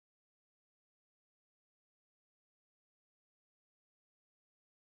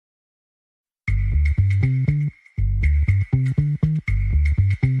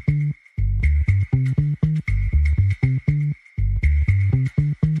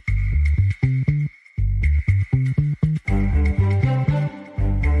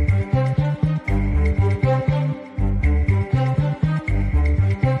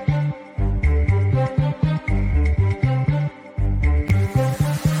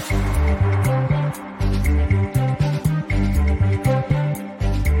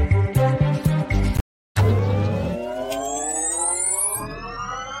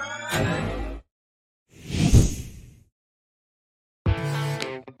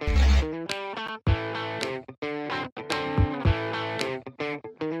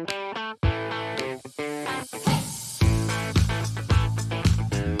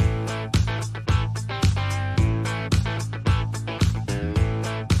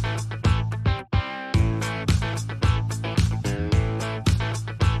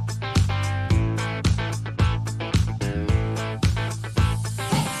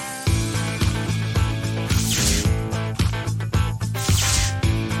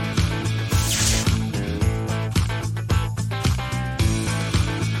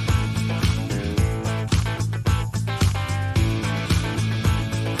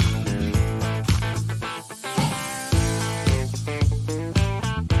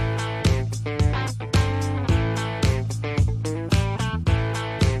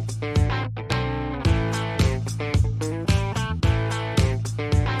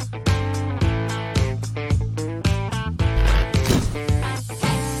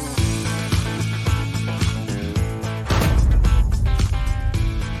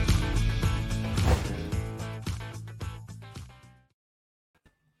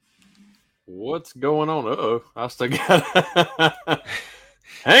what's going on? Uh-oh. I still got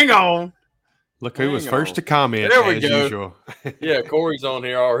Hang on. Look who was first to comment, there we as go. usual. Yeah, Corey's on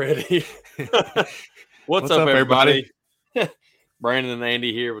here already. What's up, everybody? Brandon and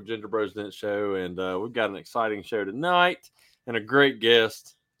Andy here with Ginger Bros Dent Show, and we've got an exciting show tonight and a great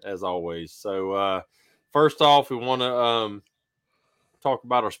guest, as always. So, first off, we want to talk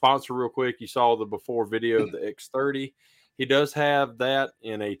about our sponsor real quick. You saw the before video of the X30. He does have that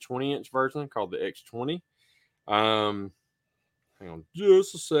in a 20-inch version called the X20. Hang on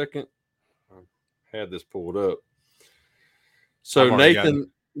just a second. I had this pulled up. So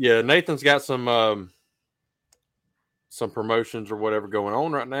Nathan's got some promotions or whatever going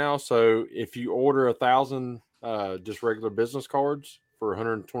on right now. So if you order 1,000 just regular business cards for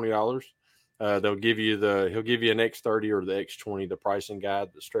 $120, he'll give you an X30 or the X20, the pricing guide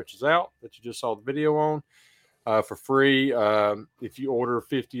that stretches out that you just saw the video on, for free. If you order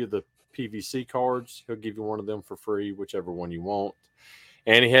 50 of the PVC cards, he'll give you one of them for free, whichever one you want.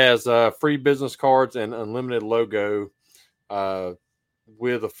 And he has free business cards and unlimited logo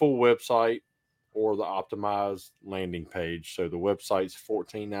with a full website or the optimized landing page. So the website's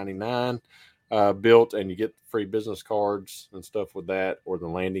 $14.99 built, and you get free business cards and stuff with that, or the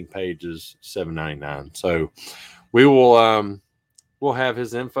landing page is $7.99. So we will we'll have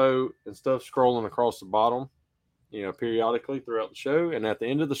his info and stuff scrolling across the bottom, periodically throughout the show. And at the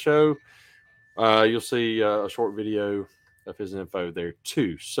end of the show, you'll see a short video of his info there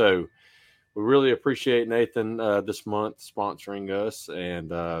too. So we really appreciate Nathan this month sponsoring us,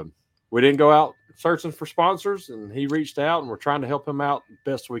 and we didn't go out searching for sponsors, and he reached out, and we're trying to help him out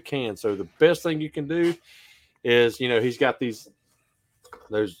best we can. So the best thing you can do is, he's got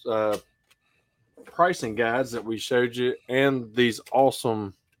those pricing guides that we showed you, and these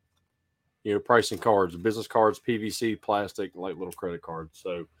awesome, pricing cards, business cards, PVC, plastic, like little credit cards.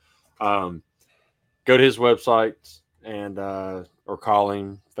 So go to his website and or call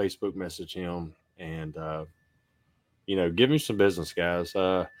him, Facebook message him, and give him some business, guys.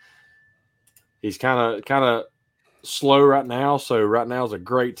 He's kind of slow right now, so right now is a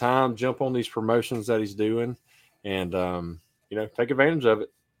great time. Jump on these promotions that he's doing, and take advantage of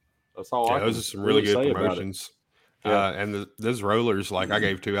it. That's all. Those are some really good promotions. Yeah. And those rollers, I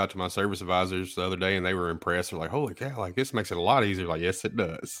gave 2 out to my service advisors the other day, and they were impressed. They're like, "Holy cow! This makes it a lot easier." Like, yes, it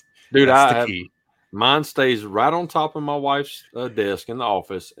does, dude. That's the key. Mine stays right on top of my wife's desk in the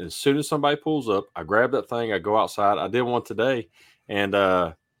office. And as soon as somebody pulls up, I grab that thing. I go outside. I did one today, and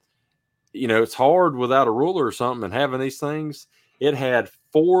it's hard without a ruler or something. And having these things, it had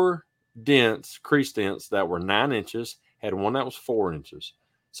 4 crease dents that were 9 inches. Had one that was 4 inches.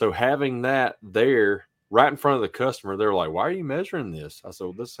 So having that there right in front of the customer, they were like, "Why are you measuring this?" I said,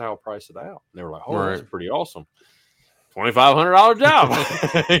 "Well, this is how I price it out." And they were like, "Oh, That's pretty awesome. $2,500 job."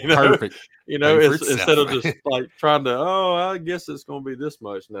 Perfect. Instead of just like trying to, I guess it's going to be this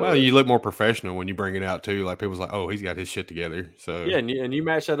much. No, well, you look more professional when you bring it out too. Like, people's like, "Oh, he's got his shit together." So yeah, and you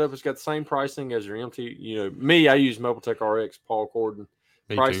match that up. It's got the same pricing as your MT. Me, I use Mobile RX Paul Corden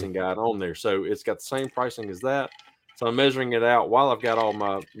pricing guide on there, so it's got the same pricing as that. So I'm measuring it out while I've got all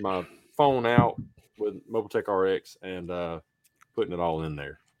my phone out with Mobile RX and putting it all in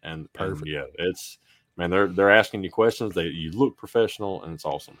there. And perfect. Yeah, it's. Man, they're asking you questions. You look professional, and it's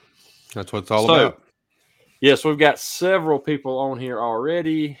awesome. That's what it's all about. Yes, we've got several people on here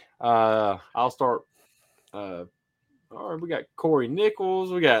already. I'll start. All right, we got Corey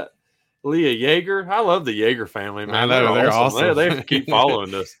Nichols. We got Leah Yeager. I love the Yeager family, man. I know, they're awesome. They keep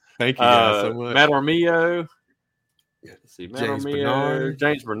following us. Thank you guys so much. Matt Armillo. Let's see,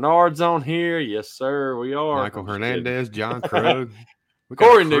 James Bernard's on here. Yes, sir. We are. Michael Hernandez, John Krug.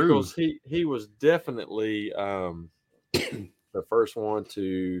 Corey Nichols, he was definitely the first one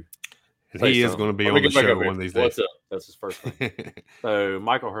to. He is going to be on the show one of these days. What's up? That's his first name. So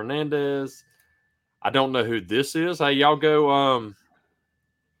Michael Hernandez. I don't know who this is. Hey, y'all go.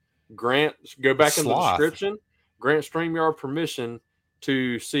 Grant, go back in the description. Grant StreamYard permission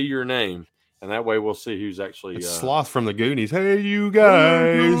to see your name, and that way we'll see who's actually Sloth from the Goonies. Hey, you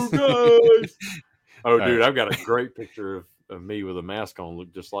guys! Oh, dude, I've got a great picture of me with a mask on,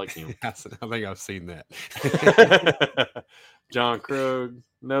 look just like him. I think I've seen that. John Krug,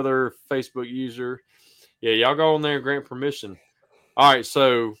 another Facebook user. Yeah, y'all go on there and grant permission. All right,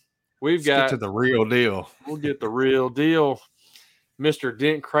 so let's get to the real deal. We'll get the real deal. Mr.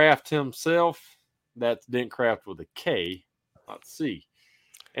 Dent Craft himself. That's Dent Craft with a K, not C.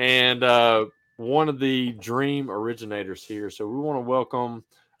 And one of the Dream originators here. So we want to welcome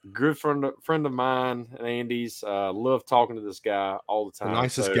good friend of mine, Andy's. Love talking to this guy all the time. The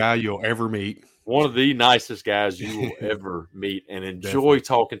nicest guy you'll ever meet. One of the nicest guys you will ever meet and enjoy Definitely.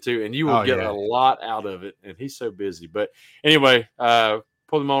 talking to, and you will get a lot out of it. And he's so busy. But anyway,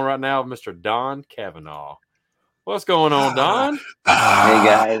 pull him on right now, Mr. Don Kavanagh. What's going on, Don?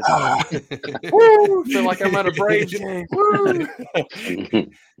 Hey guys. Woo! Feel like I'm at a Braves game. Woo!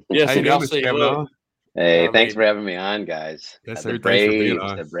 Yes, and y'all see. Hey, thanks for having me on, guys. Yes, the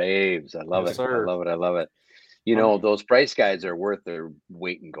Braves. I love it. Sir. I love it. You know, those price guides are worth their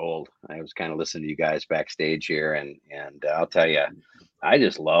weight in gold. I was kind of listening to you guys backstage here, and I'll tell you, I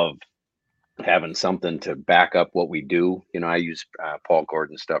just love having something to back up what we do. You know, I use Paul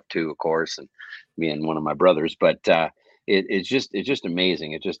Gordon stuff too, of course, and me and one of my brothers. But it's just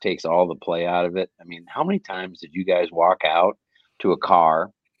amazing. It just takes all the play out of it. I mean, how many times did you guys walk out to a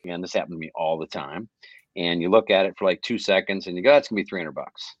car? And this happened to me all the time. And you look at it for like 2 seconds, and you go, "That's gonna be $300."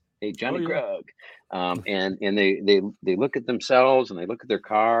 Hey, Johnny Krug. And they look at themselves, and they look at their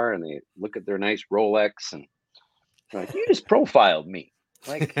car, and they look at their nice Rolex, and they're like, "You just profiled me."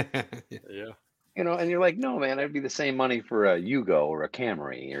 Like, yeah. You know, and you're like, "No, man, I'd be the same money for a Yugo or a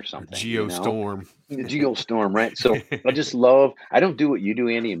Camry or something." Geostorm. The Geostorm, right? So I just love. I don't do what you do,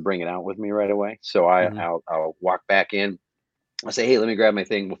 Andy, and bring it out with me right away. So I'll walk back in. I say, "Hey, let me grab my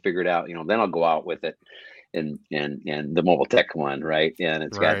thing. We'll figure it out." You know, then I'll go out with it, and the Mobile Tech one, right? And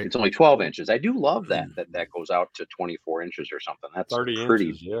it's only 12 inches. I do love that goes out to 24 inches or something. That's 30 pretty,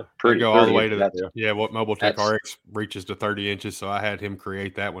 inches, yeah. Pretty go all the way to what Mobile Tech RX reaches to 30 inches. So I had him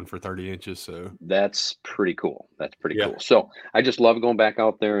create that one for 30 inches. So that's pretty cool. That's pretty cool. So I just love going back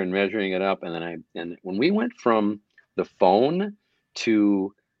out there and measuring it up. And then when we went from the phone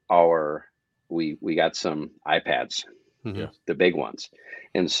to we got some iPads. Mm-hmm. The big ones.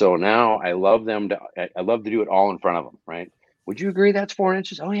 And so now I love to do it all in front of them, right? Would you agree that's 4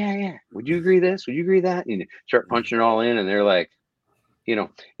 inches? Oh yeah. Would you agree this? Would you agree that? And you start punching it all in, and they're like, you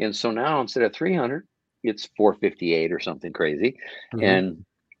know, and so now instead of 300, it's 458 or something crazy. Mm-hmm. And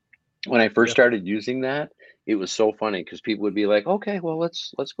when I first started using that, it was so funny because people would be like, "Okay, well,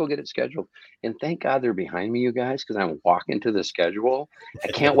 let's go get it scheduled." And thank God they're behind me, you guys, because I'm walking to the schedule. I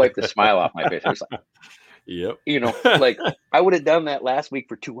can't wipe the smile off my face. I was like, yep. You know, like I would have done that last week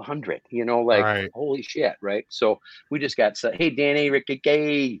for 200, you know, like holy shit. Right. So we just got hey, Danny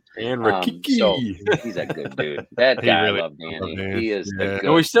Ricky and Ricky. So he's a good dude. That guy, I love Danny. He is the good.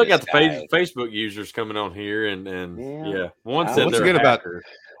 And we still got the Facebook users coming on here, and one said what's they're good about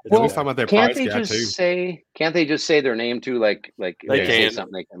talking about their price guy too. Can't they just say their name too? Like they can say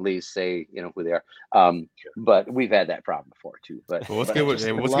something, they can at least say, you know, who they are. But we've had that problem before too. But I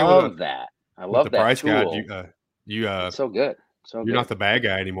love that. I love the that price tool. guide. It's so good. You're not the bad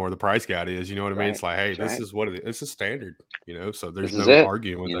guy anymore. The price guide is. You know what I mean? It's like, hey, this is what it is. This is standard. You know, so there's no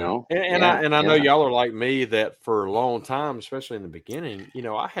arguing with that. And I know y'all are like me that for a long time, especially in the beginning, you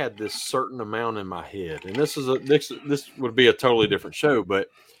know, I had this certain amount in my head, and this would be a totally different show, but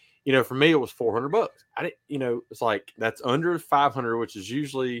you know, for me it was $400. I didn't, you know, it's like that's under 500, which is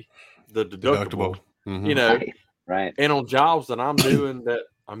usually the deductible. Mm-hmm. You know, right. And on jobs that I'm doing that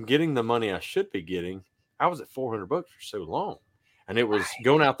I'm getting the money I should be getting, I was at $400 for so long. And it was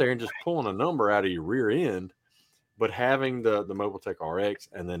going out there and just pulling a number out of your rear end, but having the Mobile Tech RX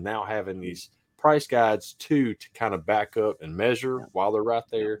and then now having these price guides too to kind of back up and measure while they're right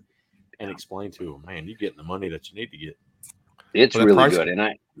there and explain to them, man, you're getting the money that you need to get. It's really good.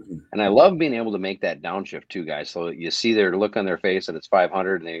 And I love being able to make that downshift too, guys. So you see their look on their face that it's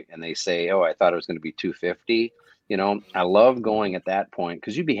 500 and they say, "Oh, I thought it was going to be 250." You know, I love going at that point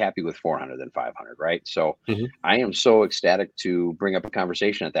because you'd be happy with 400 than 500, right? So I am so ecstatic to bring up a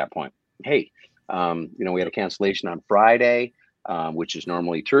conversation at that point. Hey, you know, we had a cancellation on Friday, which is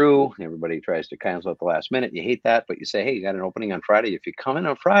normally true. Everybody tries to cancel at the last minute. You hate that, but you say, "Hey, you got an opening on Friday. If you come in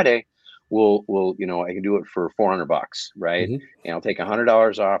on Friday, we'll, you know, I can do it for $400, right? And I'll take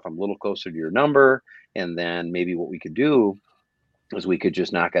 $100 off. I'm a little closer to your number, and then maybe what we could do is we could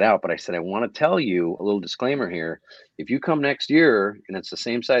just knock it out." But I said, I want to tell you a little disclaimer here. If you come next year and it's the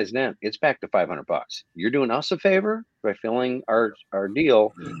same size dent, it's back to $500. You're doing us a favor by filling our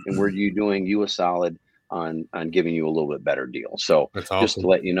deal, and we're doing you a solid on giving you a little bit better deal. So just to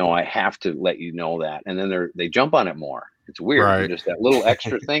let you know, I have to let you know that. And then they jump on it more. It's weird. Right. Just that little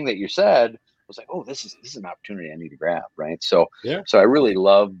extra thing that you said was like, oh, this is an opportunity I need to grab. Right. So so I really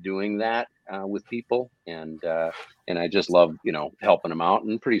love doing that with people, and I just love, you know, helping them out.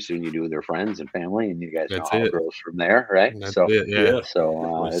 And pretty soon you do with their friends and family, and you guys know how it grows from there, right? That's so it,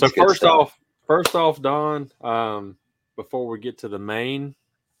 So first off, Don, before we get to the main,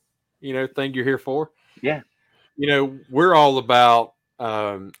 you know, thing you're here for, you know, we're all about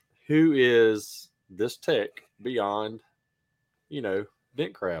who is this tech beyond,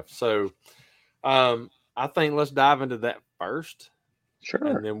 dent craft? So I think let's dive into that first. Sure.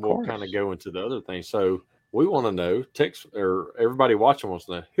 And then we'll kind of go into the other things. So we want to know, or everybody watching wants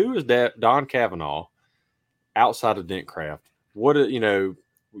to know, who is that Don Kavanagh outside of dent craft? What,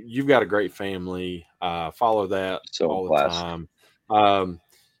 you've got a great family, follow that all the time.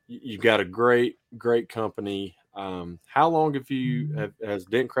 You've got a great company. How long has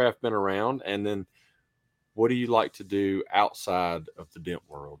Dentcraft been around? And then what do you like to do outside of the dent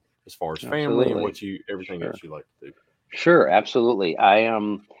world as far as family and everything else you like to do? Sure. Absolutely. I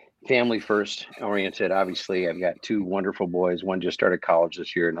am family first oriented. Obviously, I've got two wonderful boys. One just started college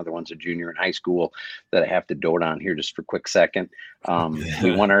this year. Another one's a junior in high school that I have to dote on here just for a quick second.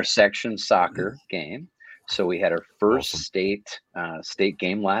 We won our section soccer game. So we had our first state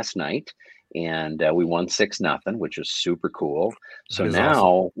game last night, and we won 6-0, which was super cool. So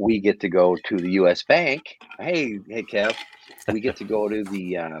now we get to go to the U.S. Bank. Hey, Kev. We get to go to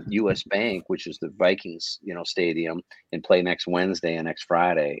the U.S. Bank, which is the Vikings, stadium, and play next Wednesday and next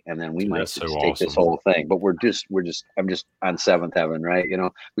Friday, and then we might just take this whole thing. But I'm just on seventh heaven, right?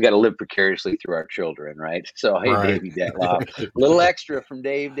 We got to live precariously through our children, right? So hey, right. Davey Detloff, a little extra from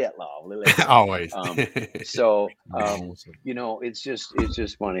Dave Detloff, always. It's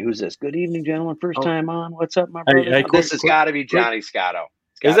just funny. Who's this? Good evening, gentlemen. First time on. What's up, my brother? Hey, this has got to be Johnny Scotto.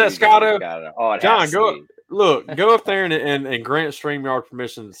 Is that Scotto? Oh, John, go up there and grant StreamYard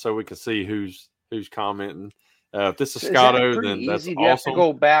permission so we can see who's commenting. If this is Scotto, then that's easy? awesome. Do you have to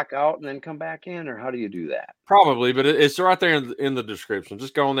go back out and then come back in, or how do you do that? Probably, but it's right there in the description.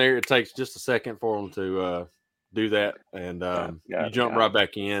 Just go in there. It takes just a second for them to do that, and you jump right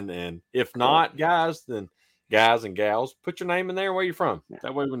back in. And if not, guys, then guys and gals, put your name in there where you're from.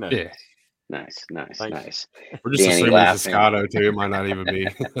 That way we know. Yeah. Nice. We're just assuming it's a Scotto too. It might not even be.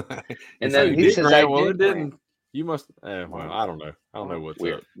 And then he says, "I didn't." You must. I don't know. I don't know what's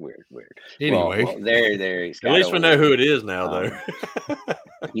weird, up. Weird. Anyway, well, there. At least we know who it is now, though.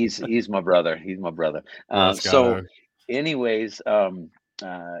 He's my brother. So, anyways,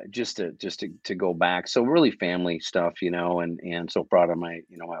 just to go back. So really family stuff, and so proud of my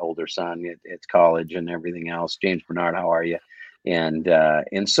my older son at college and everything else. James Bernard, how are you? And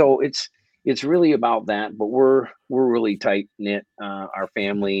so it's really about that, but we're really tight knit, our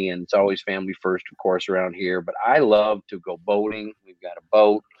family, and it's always family first, of course, around here. But I love to go boating. We've got a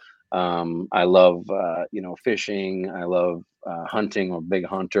boat. I love fishing. I love hunting. I'm a big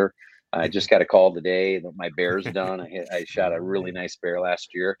hunter. I just got a call today that my bear's done. I shot a really nice bear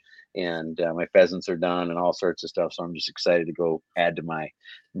last year, and my pheasants are done and all sorts of stuff. So I'm just excited to go add to my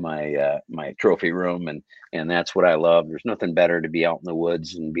trophy room, and that's what I love. There's nothing better to be out in the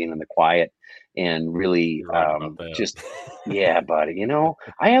woods and being in the quiet and really yeah, buddy.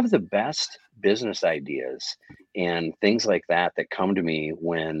 I have the best business ideas and things like that come to me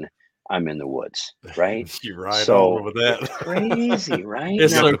when I'm in the woods, right? You're right on with that. Crazy, right?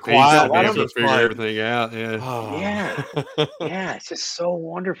 It's so quiet. I have to figure everything out. Yeah. Yeah. It's just so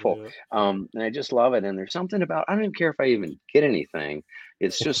wonderful. And I just love it. And there's something about, I don't even care if I even get anything.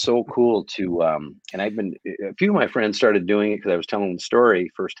 It's just so cool to, and a few of my friends started doing it because I was telling them the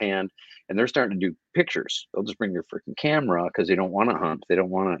story firsthand, and they're starting to do pictures. They'll just bring their freaking camera because they don't want to hunt. They don't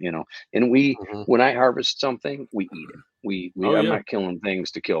want to, and when I harvest something, we eat it. I'm not killing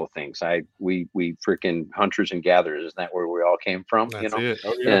things to kill things. We freaking hunters and gatherers. Isn't that where we all came from? That's it.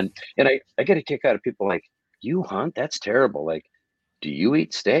 Oh, yeah. And I get a kick out of people like, you hunt? That's terrible. Like, do you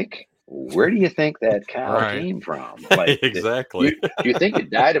eat steak? Where do you think that cow came from? Like, exactly. Do you think it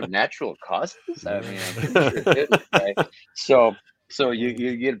died of natural causes? I mean, I'm pretty sure it didn't, right? So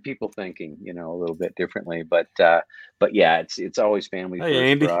you get people thinking, a little bit differently, but yeah, it's always family first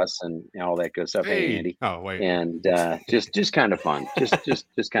Andy. for us and all that good stuff. Hey, Andy. Oh, wait. And just kind of fun,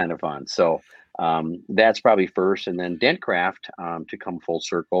 just kind of fun. So that's probably first, and then Dentcraft to come full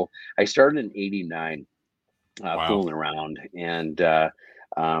circle. I started in '89, fooling around, and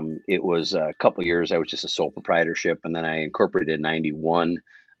it was a couple of years. I was just a sole proprietorship, and then I incorporated in '91.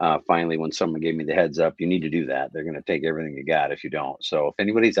 Finally, when someone gave me the heads up, you need to do that. They're going to take everything you got if you don't. So if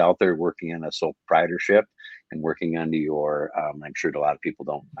anybody's out there working in a sole proprietorship and working under your, I'm sure a lot of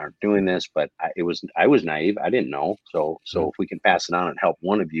people aren't doing this, but I was naive. I didn't know. So if we can pass it on and help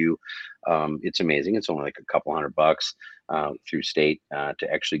one of you, it's amazing. It's only like a couple $100 through state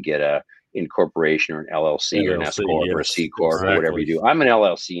to actually get a incorporation or an LLC or an S Corp or a C Corp or whatever you do. I'm an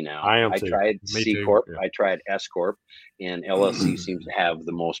LLC now. I tried C Corp, I tried S Corp, and LLC seems to have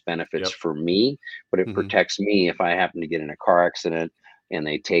the most benefits for me, but it protects me if I happen to get in a car accident and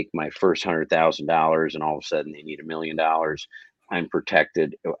they take my first $100,000 and all of a sudden they need $1 million. I'm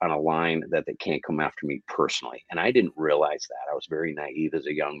protected on a line that they can't come after me personally. And I didn't realize that. I was very naive as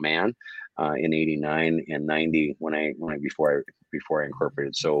a young man in '89 and '90 before I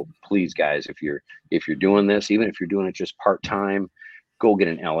incorporated. So please, guys, if you're doing this, even if you're doing it just part time, go get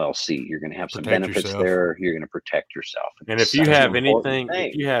an LLC. You're going to have some benefits there. You're going to protect yourself. And if you have anything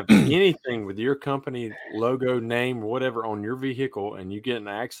with your company logo, name, or whatever on your vehicle, and you get in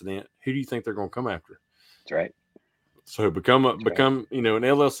an accident, who do you think they're going to come after? That's right. So become an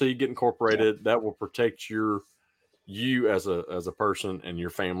LLC, get incorporated. Yeah. That will protect you as a person and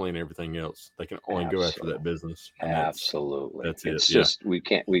your family and everything else. They can only go after that business. Absolutely. That's it. It's just we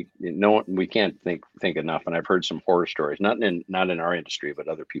can't think enough. And I've heard some horror stories, not in our industry, but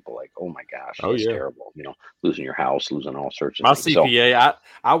other people like, oh my gosh, that's terrible. Losing your house, losing all sorts of things. My CPA,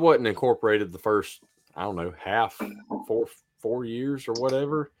 I wasn't incorporated the first, I don't know, four years or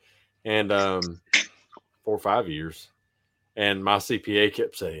whatever. And 4 or 5 years. And my CPA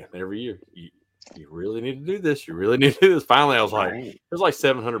kept saying every year, you really need to do this. You really need to do this. Finally, I was like, it was like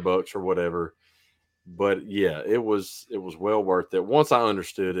 $700 or whatever. But yeah, it was well worth it once I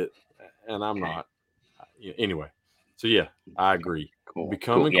understood it. And I'm not anyway. So yeah, I agree. Cool.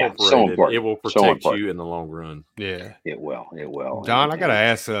 Become incorporated. So it will protect you in the long run. Yeah, it will. Don, I gotta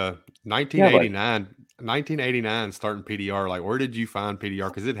ask. 1989 starting PDR. Like, where did you find PDR?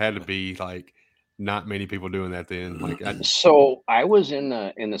 Because it had to be like not many people doing that then. So I was in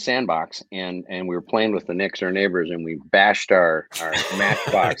the sandbox and we were playing with the Knicks, our neighbors, and we bashed our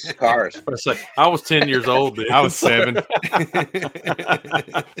Matchbox cars. I was 10 years old then. I was 7.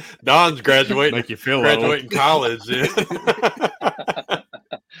 Don's graduating. Make you feel graduating old. College. Yeah.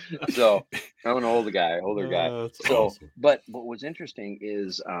 So I'm an older guy. So, awesome. But what was interesting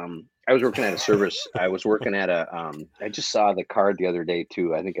is I was working at a service. I was working at I just saw the card the other day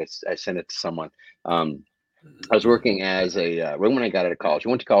too. I think I sent it to someone. I was working as when I got out of college. I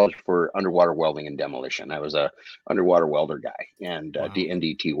went to college for underwater welding and demolition. I was a underwater welder guy and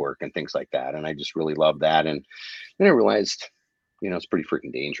DT work and things like that. And I just really loved that. And then I realized, it's pretty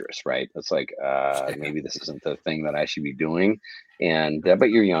freaking dangerous, right? It's like, maybe this isn't the thing that I should be doing. And,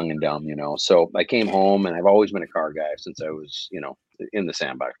 but you're young and dumb, So I came home and I've always been a car guy since I was, in the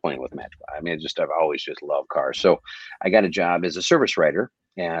sandbox playing with Matchbox. I mean, I've always just loved cars. So I got a job as a service writer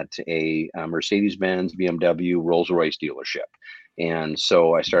at a Mercedes-Benz, BMW, Rolls-Royce dealership. And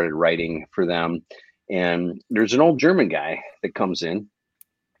so I started writing for them. And there's an old German guy that comes in.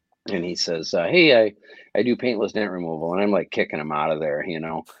 And he says, hey, I do paintless dent removal. And I'm like kicking him out of there,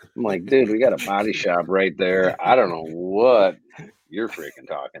 I'm like, dude, we got a body shop right there. I don't know what you're freaking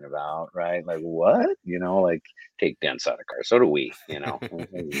talking about, right? Like, what? Like take dents out of cars. So do we,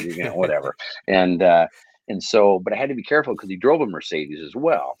 whatever. And so, but I had to be careful because he drove a Mercedes as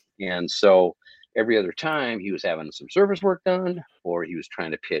well. And so every other time he was having some service work done or he was trying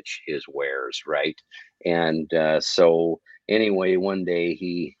to pitch his wares, right? And so anyway, one day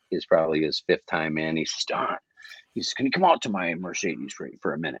he is probably his 5th time in. He says, Don, can you come out to my Mercedes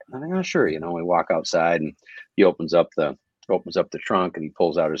for a minute? And I'm like, oh, sure. We walk outside and he opens up the trunk and he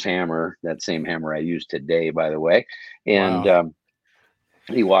pulls out his hammer, that same hammer I used today, by the way. And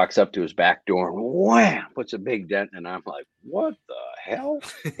he walks up to his back door and wham, puts a big dent. And I'm like, what the hell?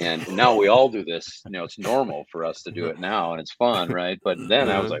 And now we all do this. It's normal for us to do it now and it's fun, right? But then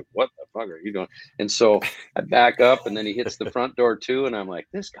I was like, what the fuck are you doing? And so I back up and then he hits the front door too. And I'm like,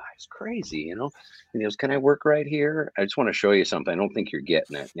 this guy's crazy, And he goes, can I work right here? I just want to show you something. I don't think you're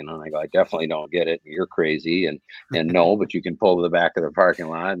getting it. And I go, I definitely don't get it. You're crazy. And no, but you can pull to the back of the parking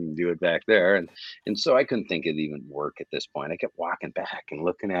lot and do it back there. And so I couldn't think it'd even work at this point. I kept walking back and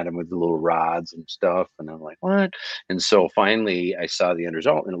looking at him with the little rods and stuff. And I'm like, what? And so finally I saw the end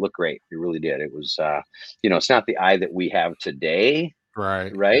result and it looked great. It really did. It was, it's not the eye that we have today.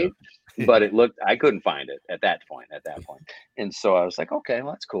 Right. Yeah. But it looked, I couldn't find it at that point. And so I was like, okay,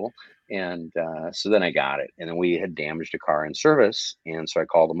 well, that's cool. And so then I got it. And then we had damaged a car in service. And so I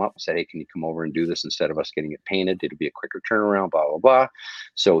called him up and said, hey, can you come over and do this instead of us getting it painted? It'll be a quicker turnaround, blah, blah, blah.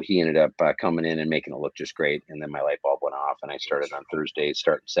 So he ended up coming in and making it look just great. And then my light bulb went off and I started on Thursday,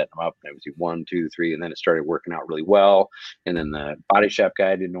 setting them up. And it was 1, 2, 3. And then it started working out really well. And then the body shop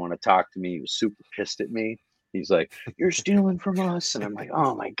guy didn't want to talk to me. He was super pissed at me. He's like, you're stealing from us. And I'm like,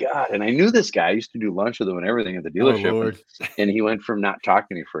 oh my God. And I knew this guy. I used to do lunch with him and everything at the dealership. And he went from not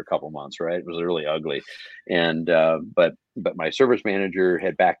talking to me for a couple months, right? It was really ugly. And, but my service manager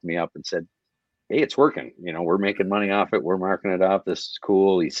had backed me up and said, hey, it's working. We're making money off it. We're marking it up. This is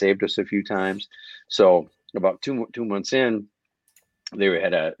cool. He saved us a few times. So about two months in, they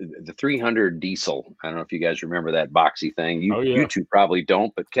had the 300 diesel. I don't know if you guys remember that boxy thing. You two probably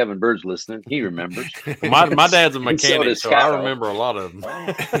don't, but Kevin Bird's listening. He remembers. my dad's a mechanic, so I remember a lot of them.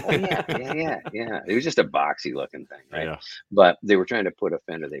 yeah. It was just a boxy looking thing, right? Yeah. But they were trying to put a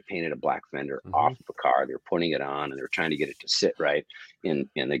fender. They painted a black fender off of a car. They were putting it on, and they were trying to get it to sit right. And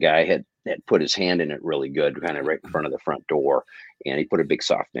the guy had put his hand in it really good, kind of right in front of the front door, and he put a big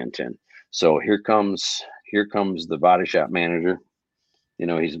soft dent in. So here comes the body shop manager. You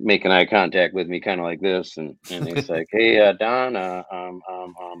know, he's making eye contact with me, kind of like this, and he's like, "Hey, Don,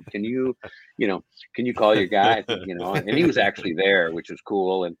 can you call your guy?" You know, and he was actually there, which was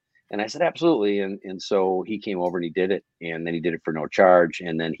cool. And I said, "Absolutely." And so he came over and he did it, and then he did it for no charge,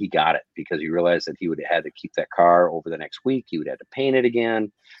 and then he got it because he realized that he would have had to keep that car over the next week. He would have to paint it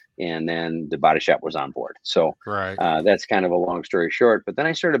again, and then the body shop was on board. So that's kind of a long story short. But then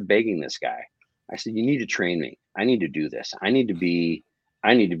I started begging this guy. I said, "You need to train me. I need to do this. I need to be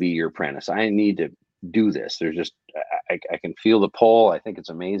your apprentice. I need to do this." There's just, I can feel the pull. I think it's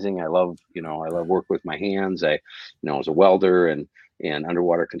amazing. I love work with my hands. I was a welder and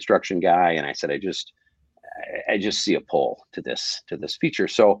underwater construction guy. And I said, I just see a pull to this feature.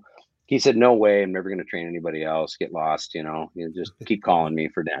 So he said, "No way. I'm never going to train anybody else. Get lost. You just keep calling me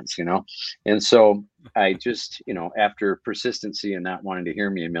for dents, And so I just, after persistency and not wanting to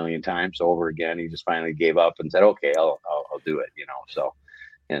hear me a million times over again, he just finally gave up and said, "Okay, I'll do it." So.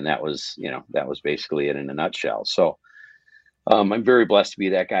 And that was basically it in a nutshell. So I'm very blessed to be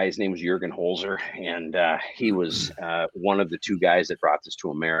that guy. His name was Jürgen Holzer, and he was one of the two guys that brought this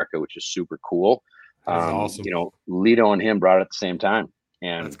to America, which is super cool. That's awesome. Lito and him brought it at the same time,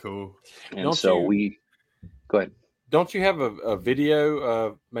 and that's cool. And go ahead. Don't you have a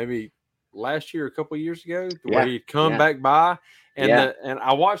video maybe last year, a couple of years ago, where he'd come back by, and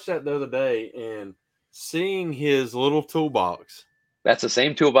I watched that the other day, and seeing his little toolbox. That's the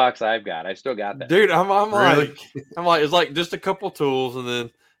same toolbox I've got. I still got that. Dude, I'm really? like, it's like just a couple tools, and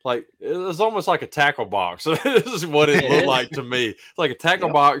then like it's almost like a tackle box. This is what it looked like to me. It's like a tackle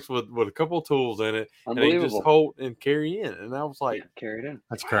box with a couple of tools in it, and you just hold and carry in. And I was like, carry it in.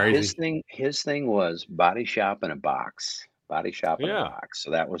 That's crazy. His thing was body shop in a box. Body shop in a box. So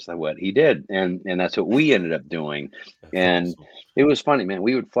that was what he did, and that's what we ended up doing. That's awesome. It was funny, man.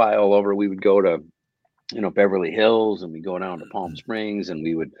 We would fly all over. We would go to Beverly Hills, and we go down to Palm Springs, and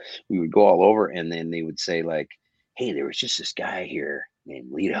we would go all over, and then they would say like, "Hey, there was just this guy here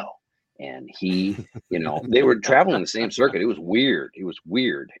named Lito," and he, they were traveling the same circuit. It was weird.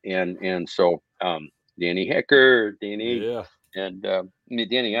 And so Danny Hecker, and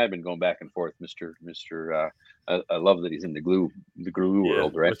Danny, I've been going back and forth, Mr. I love that he's in the glue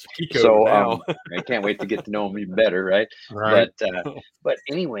world, right? So I can't wait to get to know him even better, right? But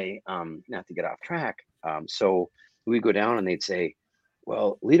anyway, not to get off track. So we go down, and they'd say,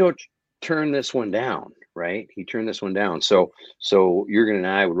 "Well, Lito turned this one down, right? He turned this one down." So Jürgen and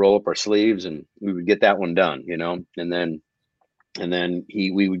I would roll up our sleeves, and we would get that one done, and then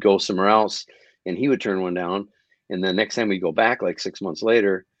we would go somewhere else, and he would turn one down. And then next time we go back, like 6 months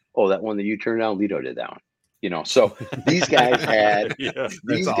later, "Oh, that one that you turned down, Lito did that one." So these guys had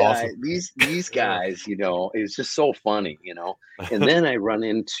these guys, it's just so funny, And then I run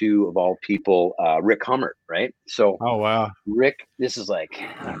into, of all people, Rick Hummert, right? So oh wow, Rick, this is like,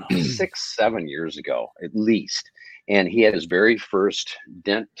 I don't know, 6-7 years ago at least, and he had his very first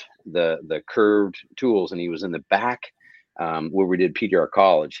dent, the curved tools, and he was in the back where we did PDR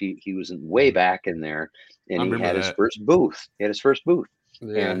College. He was way back in there, and he had his first booth.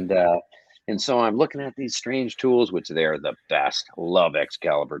 And so I'm looking at these strange tools, which they're the best. Love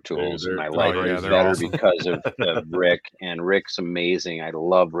Excalibur tools. My life is better awesome. Because of Rick. And Rick's amazing. I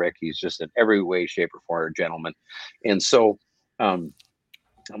love Rick. He's just in every way, shape, or form a gentleman. And so I'm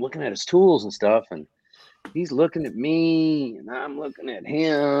looking at his tools and stuff, and he's looking at me, and I'm looking at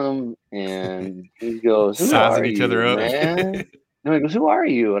him, and he goes, "Who are you, man?" No, he goes, "Who are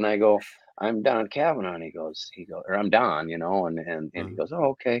you?" And I go, "I'm Don Kavanagh." And he goes, or "I'm Don," and he goes, "Oh,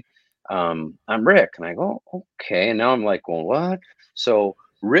 okay. I'm Rick." And I go, "Okay." And now I'm like, "Well, what?" So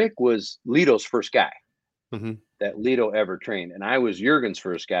Rick was Lito's first guy that Lito ever trained. And I was Jürgen's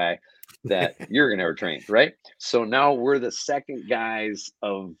first guy that Jürgen ever trained, right? So now we're the second guys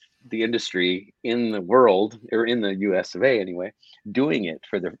of the industry in the world, or in the US of A anyway, doing it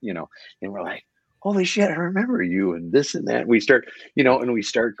for the, and we're like, "Holy shit, I remember you," and this and that. We start, and we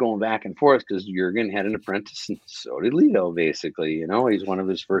start going back and forth because Jürgen had an apprentice, and so did Lito, basically. He's one of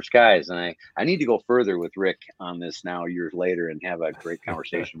his first guys. And I need to go further with Rick on this now, years later, and have a great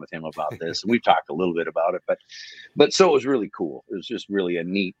conversation with him about this. And we've talked a little bit about it, but so it was really cool. It was just really a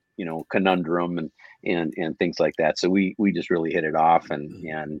neat conundrum and things like that. So we just really hit it off,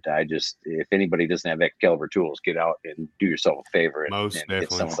 and I just, if anybody doesn't have Excalibur tools, get out and do yourself a favor and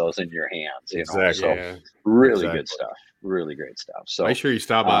get some of those in your hands. Exactly. So really good stuff, really great stuff. So make sure you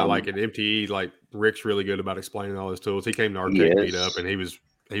stop by like an MTE. Like Rick's really good about explaining all his tools. He came to our tech meet up, and he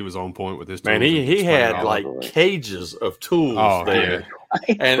was on point with his tools. Man, he had like cages of tools there,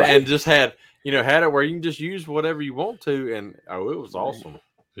 and just had it where you can just use whatever you want to, and it was awesome.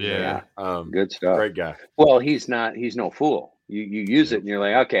 Yeah. Good stuff. Great guy. Well, he's no fool. You use it and you're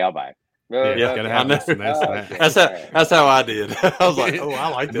like, okay, I'll buy it. That's how I did. I was like, oh, I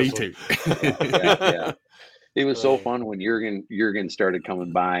like this. Me too. Yeah. It was so fun when Jurgen started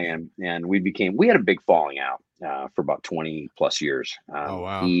coming by, and we had a big falling out for about 20 plus years. Oh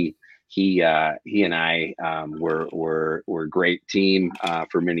wow. He and I were a great team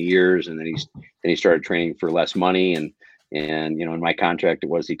for many years, and then he started training for less money, and in my contract it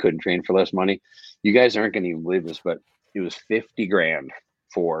was he couldn't train for less money. You guys aren't going to even believe this, but it was $50,000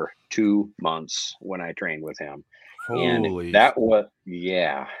 for 2 months when I trained with him. Holy. And that was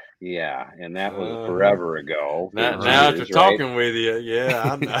and that was forever ago. Now after talking with you,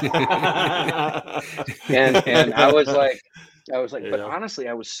 yeah. and I was like, but honestly,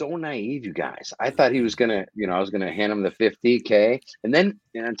 I was so naive, you guys. I thought he was gonna, I was gonna hand him the $50K, and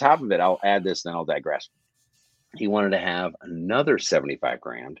on top of it, I'll add this, then I'll digress. He wanted to have another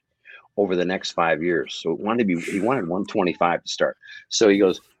 $75,000 over the next 5 years. So he wanted 125 to start. So he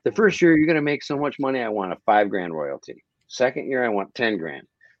goes, the first year you're gonna make so much money, I want a $5,000 royalty. Second year, I want $10,000.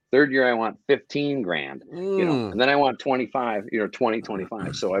 Third year, I want $15,000, and then I want 25,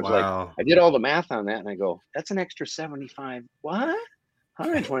 25. So I was like, I did all the math on that, and I go, that's an extra 75. What?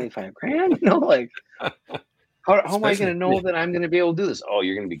 $125,000? Like, how am I going to know that I'm going to be able to do this? Oh,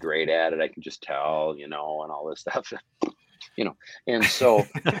 you're going to be great at it. I can just tell, and all this stuff, and so,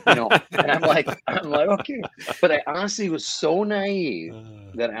 and I'm like, okay. But I honestly was so naive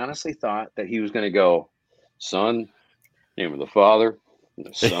that I honestly thought that he was going to go, son, name of the Father,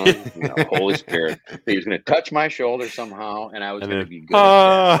 the Son, Holy Spirit. He was going to touch my shoulder somehow, and I was going to be good.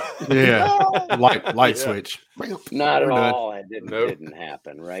 Light switch. Not at all. It didn't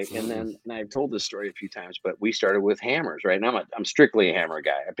happen, right? And I've told this story a few times, but we started with hammers, right? And I'm strictly a hammer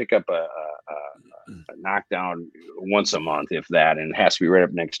guy. I pick up a knockdown once a month, if that, and it has to be right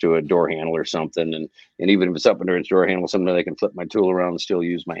up next to a door handle or something. And even if it's up under its door handle, sometimes I can flip my tool around and still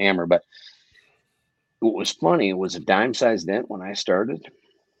use my hammer. But what was funny, it was a dime-sized dent when I started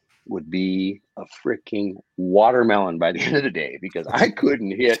would be a freaking watermelon by the end of the day, because I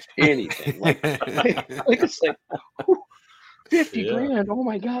couldn't hit anything. Like it's like $50,000. Oh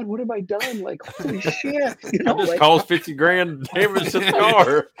my God, what have I done? Like, holy shit! Just cost $50,000 damage to the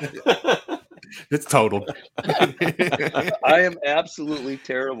car. It's totaled. I am absolutely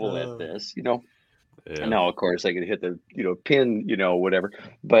terrible at this. Now, of course, I could hit the, pin, whatever,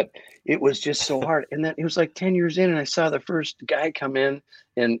 but it was just so hard. And then it was like 10 years in, and I saw the first guy come in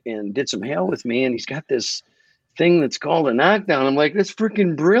and did some hail with me, and he's got this thing that's called a knockdown. I'm like, that's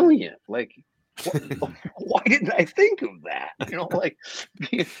freaking brilliant. Like, why didn't I think of that? Like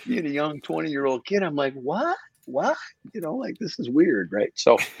being a young 20-year-old kid, I'm like, what? Like, this is weird, right?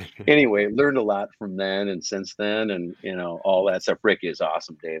 So anyway, learned a lot from then and since then, and all that stuff. Rick is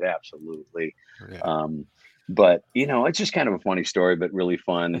awesome, Dave, absolutely. Yeah. But it's just kind of a funny story, but really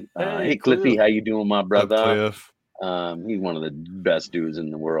fun. Hey Cliffy, how you doing, my brother? Cliff. He's one of the best dudes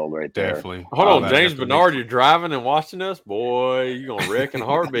in the world, right there. Definitely. Hold on, James Bernard, you're driving and watching us, boy. You're gonna wreck in a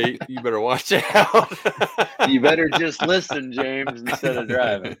heartbeat. You better watch out. You better just listen, James, instead of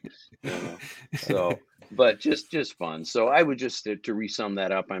driving. So. But just fun. So I would just to resum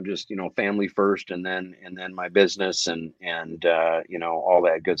that up, I'm just family first, and then my business and all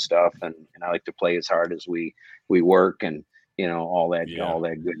that good stuff, and I like to play as hard as we work, and all that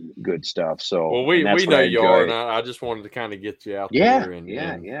good stuff. So well, we know you are, and I just wanted to kind of get you out there. And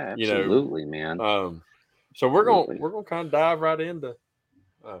absolutely, man. So we're gonna kind of dive right into.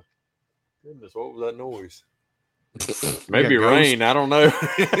 Goodness, what was that noise? Maybe rain. I don't know.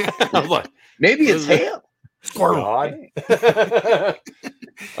 I was like, maybe it's hail. Squirrel.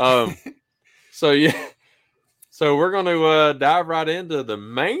 So we're going to dive right into the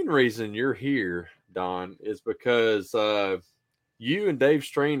main reason you're here, Don, is because you and Dave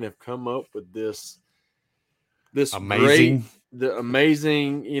Strain have come up with this amazing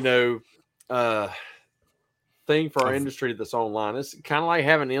thing for our industry that's online. It's kind of like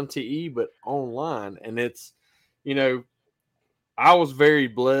having MTE but online, and it's I was very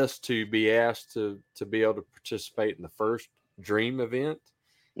blessed to be asked to be able to participate in the first Dream event,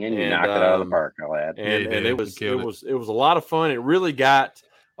 and you knocked it out of the park. I'll add, and it was a lot of fun. It really got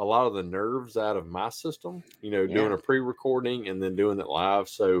a lot of the nerves out of my system, doing a pre-recording and then doing it live.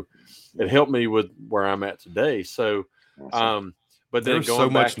 So it helped me with where I'm at today. So, but then there's so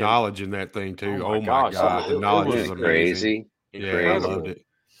much knowledge in that thing too. Oh my God. The knowledge is amazing. Crazy. I loved it.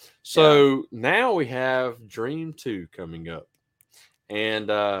 So now we have Dream 2 coming up. And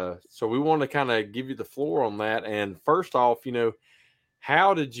so we want to kind of give you the floor on that. And first off,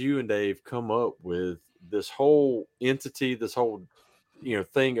 how did you and Dave come up with this whole entity, this whole,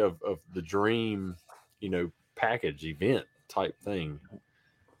 thing of the Dream, package event type thing?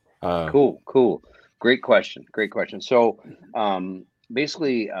 Cool. Great question. So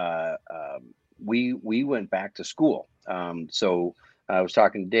basically, we went back to school. So I was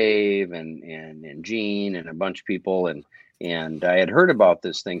talking to Dave and Gene and a bunch of people, and I had heard about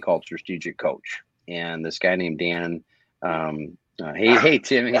this thing called Strategic Coach, and this guy named Dan. Hey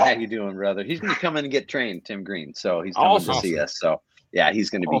Timmy, how you doing, brother? He's going to come in and get trained, Tim Green. So he's coming to see us. So yeah, he's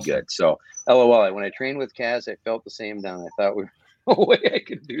going to be good. So LOL. When I trained with Kaz, I felt the same down. I thought we were no way I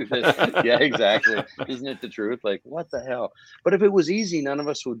could do this. Yeah, exactly. Isn't it the truth? Like, what the hell? But if it was easy, none of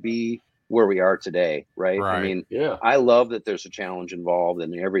us would be where we are today, right? I mean, I love that there's a challenge involved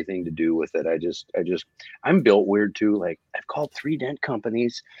and everything to do with it. I'm built weird too. Like, I've called 3 dent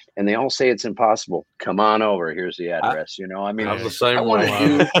companies and they all say it's impossible. Come on over. Here's the address. I mean, I'm the same I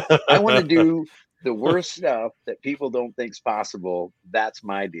want to do the worst stuff that people don't think's possible. That's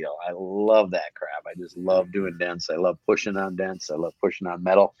my deal. I love that crap. I just love doing dents. I love pushing on dents. I love pushing on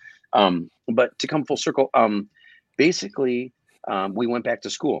metal. But to come full circle, basically, we went back to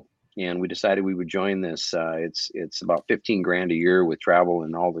school and we decided we would join this. It's about $15,000 a year with travel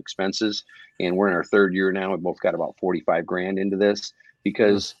and all the expenses. And we're in our 3rd year now. We both got about $45,000 into this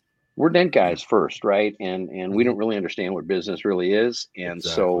because we're dent guys first, right? And we don't really understand what business really is. And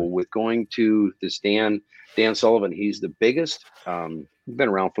so with going to this Dan Sullivan, he's the biggest, he's been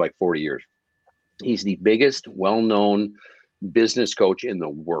around for like 40 years. He's the biggest well-known business coach in the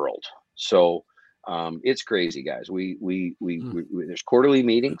world. So it's crazy, guys. We there's quarterly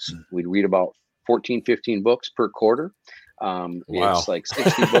meetings. We read about 14, 15 books per quarter. It's like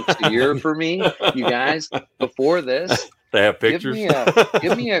 60 books a year for me, you guys. Before this, they have pictures.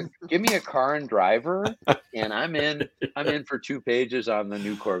 Give me a car and driver, and I'm in for 2 pages on the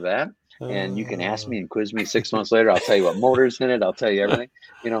new Corvette. And you can ask me and quiz me 6 months later. I'll tell you what motor's in it. I'll tell you everything.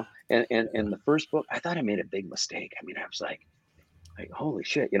 And the first book, I thought I made a big mistake. I mean, I was like holy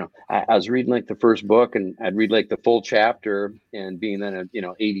shit. I was reading like the first book, and I'd read like the full chapter, and being then a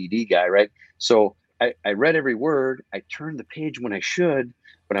ADD guy, right? So I read every word. I turned the page when I should,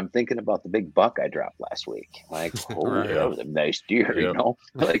 but I'm thinking about the big buck I dropped last week. Like, that was a nice deer,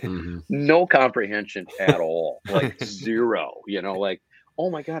 like no comprehension at all, like zero, like, oh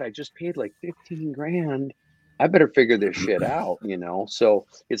my God, I just paid like $15,000. I better figure this shit out, So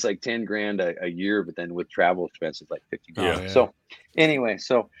it's like $10,000 a year, but then with travel expenses, like $50,000. So anyway,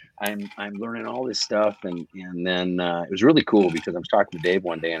 so I'm learning all this stuff, and then it was really cool because I was talking to Dave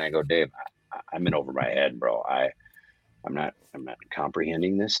one day, and I go, Dave, I'm in over my head, bro. I'm not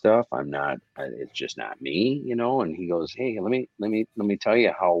comprehending this stuff. It's just not me, And he goes, hey, let me tell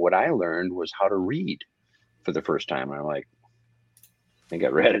you what I learned was how to read for the first time. And I'm like, I think I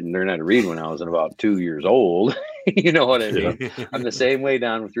read it and learned how to read when I was about 2 years old. You know what I mean? I'm the same way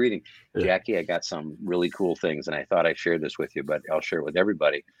down with reading. Jackie, I got some really cool things, and I thought I'd share this with you, but I'll share it with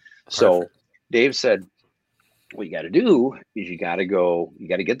everybody. Perfect. So Dave said, what you got to do is you got to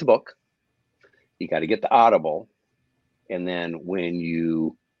get the book. You got to get the Audible. And then when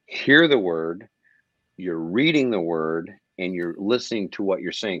you hear the word, you're reading the word and you're listening to what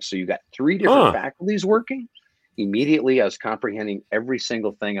you're saying. So you got 3 different faculties working. Immediately I was comprehending every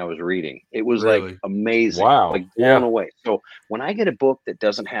single thing I was reading. It was like amazing. Wow. Like blown away. So when I get a book that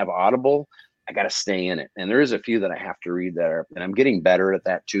doesn't have Audible, I got to stay in it. And there is a few that I have to read there, and I'm getting better at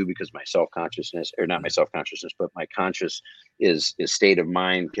that too, because my self-consciousness, or not my self-consciousness, but my conscious is state of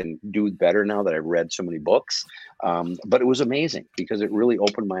mind can do better now that I've read so many books. But it was amazing because it really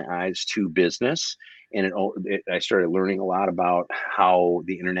opened my eyes to business. And I started learning a lot about how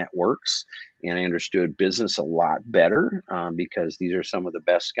the internet works, and I understood business a lot better because these are some of the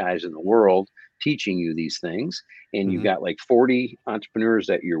best guys in the world teaching you these things. And you've got like 40 entrepreneurs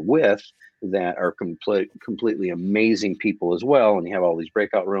that you're with that are completely amazing people as well. And you have all these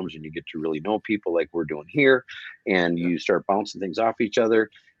breakout rooms, and you get to really know people like we're doing here, and you start bouncing things off each other.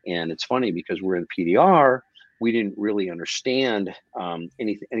 And it's funny because we're in PDR, we didn't really understand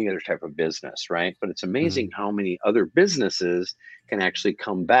any other type of business, right? But it's amazing how many other businesses can actually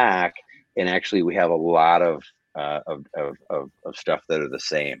come back, and actually we have a lot of stuff that are the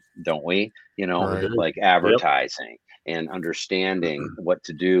same, don't we? Like advertising, and understanding what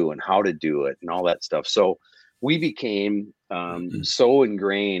to do and how to do it and all that stuff. So we became so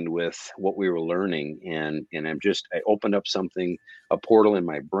ingrained with what we were learning, and I opened up a portal in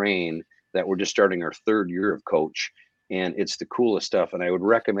my brain that we're just starting our 3rd year of coach, and it's the coolest stuff. And I would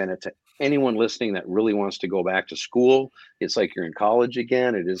recommend it to anyone listening that really wants to go back to school. It's like you're in college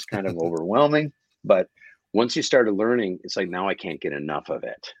again. It is kind of overwhelming, but once you started learning, it's like, now I can't get enough of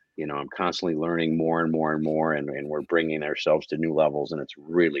it. I'm constantly learning more and more and more, and we're bringing ourselves to new levels, and it's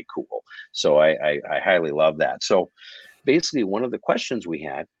really cool. So I highly love that. So basically, one of the questions we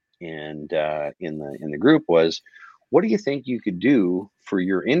had in the group was, what do you think you could do for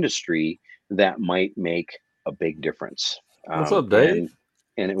your industry that might make a big difference? What's up, Dave?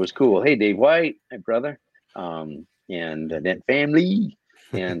 And it was cool. Hey, Dave White, my brother, and Dent family.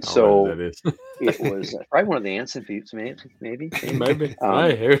 And so it was probably one of the ancestors, maybe.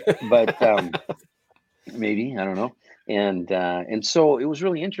 But maybe, I don't know. And so it was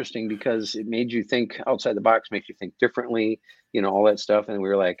really interesting because it made you think outside the box, makes you think differently, all that stuff. And we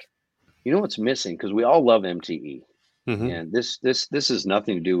were like, what's missing? Because we all love MTE. Mm-hmm. And this is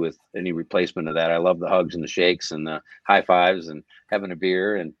nothing to do with any replacement of that. I love the hugs and the shakes and the high fives and having a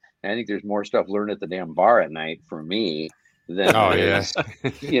beer. And I think there's more stuff learned at the damn bar at night for me than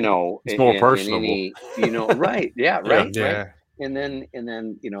it's more personable. Right. Yeah. Right. Yeah. Right. And then,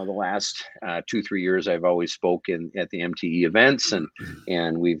 the last 2-3 years, I've always spoken at the MTE events,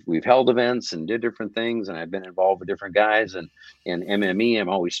 and we've held events and did different things, and I've been involved with different guys, and MME, I'm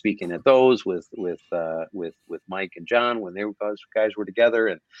always speaking at those with Mike and John when those guys were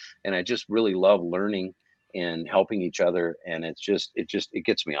together, and I just really love learning and helping each other, and it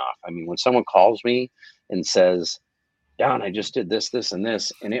gets me off. I mean, when someone calls me and says, Don, I just did this, and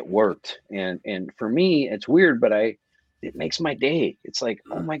this, and it worked, and for me, it's weird, but it makes my day. It's like,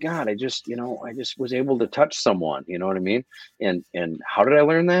 oh my God, I just was able to touch someone, you know what I mean? And how did I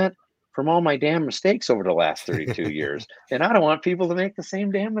learn that? From all my damn mistakes over the last 32 years. And I don't want people to make the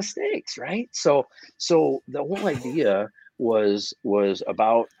same damn mistakes. Right. So the whole idea was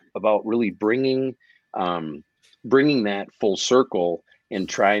about really bringing that full circle and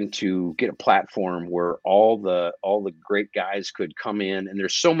trying to get a platform where all the great guys could come in. And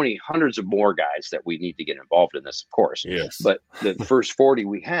there's so many hundreds of more guys that we need to get involved in this, of course. Yes. But the first 40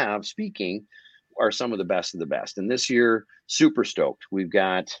 we have speaking are some of the best of the best. And this year, super stoked. We've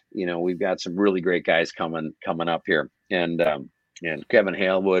got some really great guys coming up here. And Kevin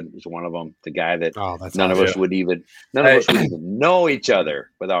Halewood is one of them, the guy that none of us would even know each other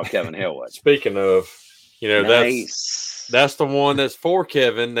without Kevin Halewood. Speaking of, nice. That's the one that's for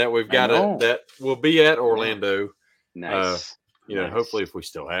Kevin that we've got that will be at Orlando. Nice. Nice. Hopefully if we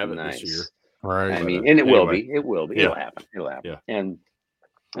still have it this year. Right. I mean, and it will be. Yeah. It'll happen. Yeah. And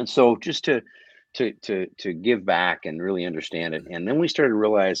so just to give back and really understand it. And then we started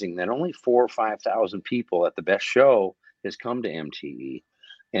realizing that only 4,000 or 5,000 people at the best show has come to MTE.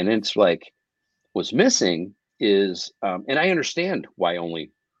 And it's like, what's missing is, and I understand why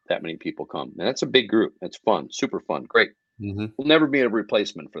only that many people come. And that's a big group. That's fun, super fun, great. Mm-hmm. We'll never be a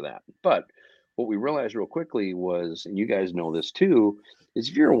replacement for that. But what we realized real quickly was, and you guys know this too, is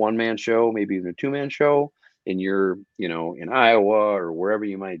if you're a one-man show, maybe even a two-man show, and you're, in Iowa or wherever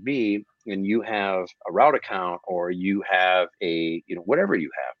you might be, and you have a route account or you have a, whatever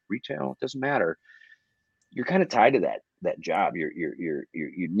you have, retail, it doesn't matter. You're kind of tied to that job. You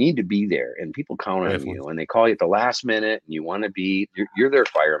need to be there, and people count on you, and they call you at the last minute, and you want to be, you're their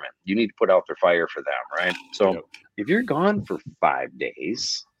fireman. You need to put out their fire for them. Right. So if you're gone for 5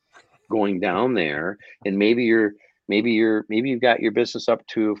 days going down there, and maybe you've got your business up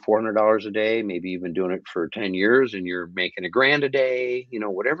to $400 a day, maybe you've been doing it for 10 years and you're making $1,000 a day,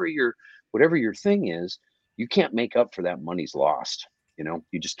 whatever your thing is, you can't make up for that. Money's lost.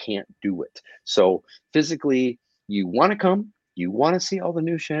 You just can't do it. So physically, you want to come, you want to see all the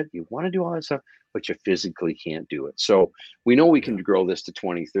new shit, you want to do all that stuff, but you physically can't do it. So we know we can grow this to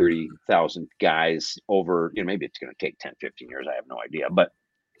 20, 30,000 guys over, maybe it's going to take 10, 15 years. I have no idea, but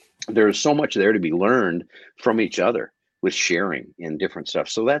there's so much there to be learned from each other with sharing and different stuff.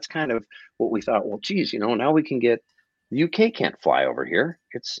 So that's kind of what we thought, well, geez, now we can get, the UK can't fly over here.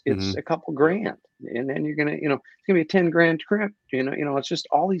 It's a couple grand. And then you're going to, it's going to be a 10 grand trip, it's just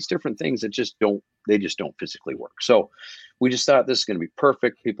all these different things that just don't physically work. So we just thought this is going to be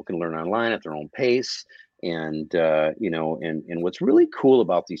perfect. People can learn online at their own pace. And, and what's really cool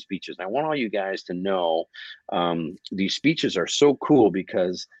about these speeches, I want all you guys to know, these speeches are so cool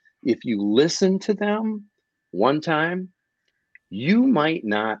because if you listen to them one time, you might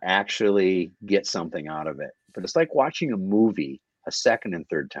not actually get something out of it, but it's like watching a movie a second and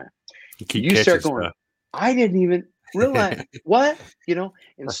third time. You start going, stuff. I didn't even, realize what,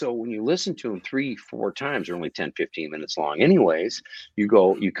 and so when you listen to them 3-4 times, they're only 10-15 minutes long anyways, you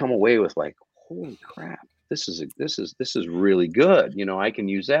come away with like, holy crap, this is really good. I can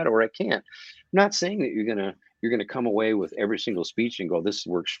use that or I can't. I'm not saying that you're gonna come away with every single speech and go, this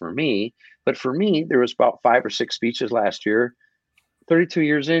works for me. But for me, there was about 5 or 6 speeches last year. 32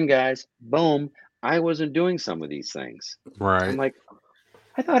 years in, guys, boom, I wasn't doing some of these things. Right. I'm like,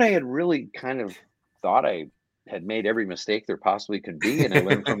 I thought I had really kind of thought I had made every mistake there possibly could be, and I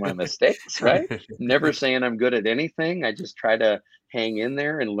learned from my mistakes, right? Never saying I'm good at anything. I just try to hang in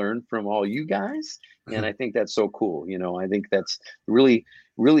there and learn from all you guys. And I think that's so cool. I think that's really,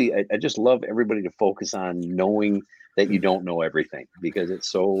 really, I just love everybody to focus on knowing that you don't know everything, because it's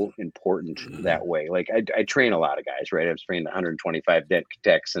so important that way. Like I train a lot of guys, right? I've trained 125 dent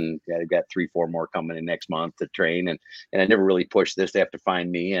techs, and I've got 3-4 more coming in next month to train. And I never really push this. They have to find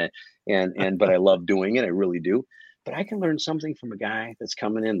me, but I love doing it. I really do. But I can learn something from a guy that's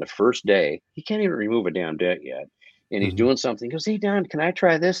coming in the first day. He can't even remove a damn dent yet, and he's doing something. He goes, "Hey Don, can I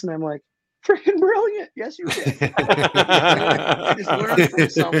try this?" And I'm like, freaking brilliant. Yes, you can. You just learn from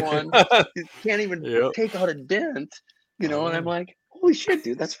someone who can't even take out a dent, and I'm like, holy shit,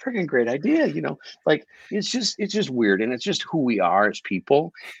 dude, that's a freaking great idea. Like it's just weird. And it's just who we are as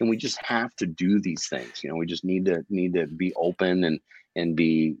people. And we just have to do these things. We just need to be open and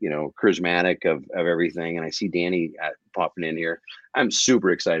be, charismatic of everything. And I see Danny popping in here. I'm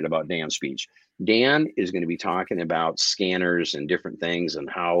super excited about Dan's speech. Dan is going to be talking about scanners and different things and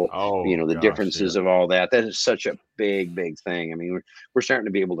how, the differences of all that. That is such a big, big thing. I mean, we're starting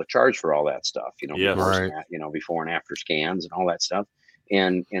to be able to charge for all that stuff, before and after scans and all that stuff.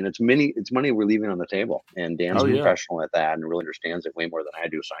 And it's money we're leaving on the table. And Dan's a professional at that and really understands it way more than I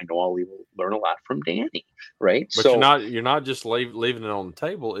do. So I know I'll learn a lot from Danny, right? But so you're not just leaving it on the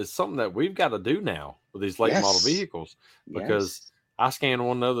table. It's something that we've got to do now with these late model vehicles, because I scanned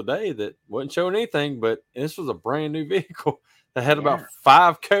one the other day that wasn't showing anything, but this was a brand new vehicle that had about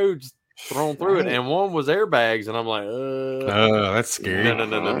 5 codes thrown through it, and one was airbags, and I'm like, that's scary.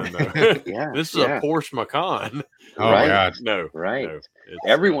 No. This is a Porsche Macan. Oh God, no.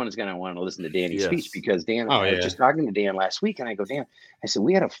 Everyone is going to want to listen to Danny's speech, because Dan. I was just talking to Dan last week, and I go, Dan, I said,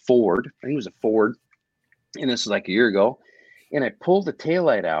 we had a Ford. I think it was a Ford, and this was like a year ago, and I pulled the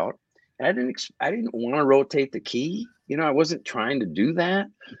taillight out, and I didn't want to rotate the key. I wasn't trying to do that,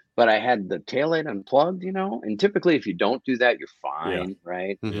 but I had the taillight unplugged, and typically if you don't do that, you're fine,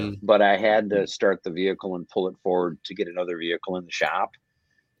 right? Mm-hmm. But I had to start the vehicle and pull it forward to get another vehicle in the shop.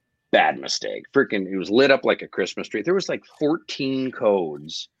 Bad mistake. Freaking, it was lit up like a Christmas tree. There was like 14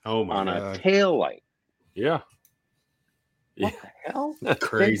 codes on a taillight. Yeah. What the hell?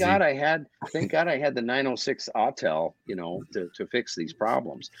 Crazy. Thank God I had the 906 Autel, to fix these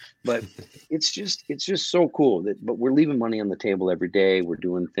problems. But it's just so cool but we're leaving money on the table every day. We're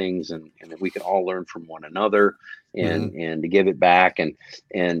doing things and that we can all learn from one another and to give it back. And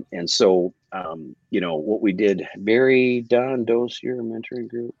so what we did, Barry, Don, does your mentoring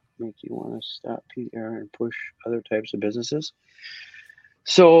group make you want to stop PR and push other types of businesses?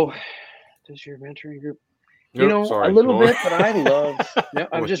 So does your mentoring group? A little bit, but I love.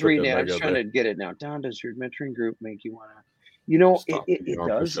 I'm just reading it. I'm just trying to get it now. Don, does your mentoring group make you want to? It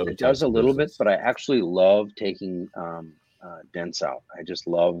does. It does a little bit, but I actually love taking dents out. I just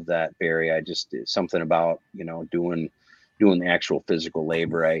love that, Barry. It's something about doing the actual physical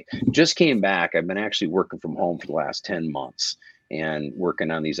labor. I just came back. I've been actually working from home for the last 10 months. And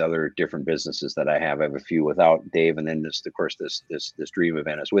working on these other different businesses that I have. I have a few without Dave, and then this dream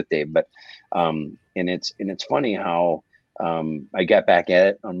event is with Dave. But and it's funny how I got back at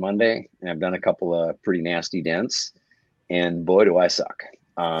it on Monday, and I've done a couple of pretty nasty dents, and boy, do I suck.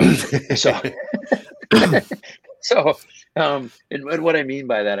 So and what I mean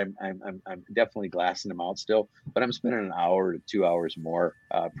by that, I'm definitely glassing them out still, but I'm spending an hour to 2 hours more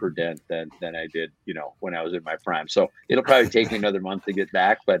per dent than I did, when I was in my prime. So it'll probably take me another month to get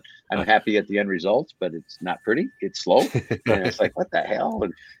back, but I'm happy at the end results. But it's not pretty. It's slow, and it's like, what the hell?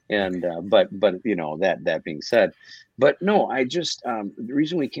 But that being said, but no, I just the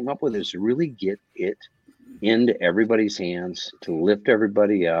reason we came up with this is to really get it into everybody's hands, to lift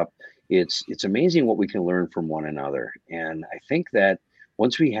everybody up. It's amazing what we can learn from one another. And I think that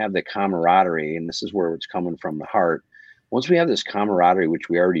once we have the camaraderie, and this is where it's coming from the heart, once we have this camaraderie, which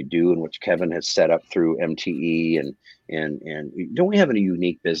we already do, and which Kevin has set up through MTE, and don't we have any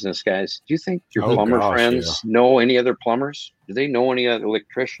unique business, guys? Do you think your plumber friends know any other plumbers? Do they know any other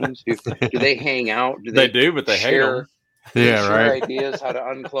electricians? Do they hang out? They do, but they hate them. Yeah, right. Ideas how to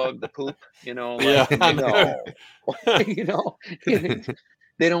unplug the poop, I know.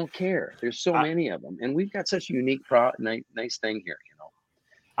 They don't care. There's so many of them, and we've got such a unique, nice thing here.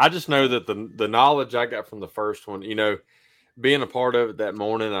 I just know that the knowledge I got from the first one, being a part of it that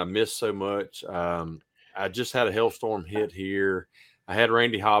morning, I missed so much. I just had a hailstorm hit here. I had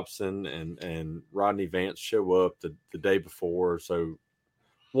Randy Hobson and Rodney Vance show up the day before. So,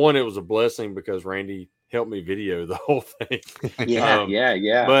 one, it was a blessing because Randy helped me video the whole thing.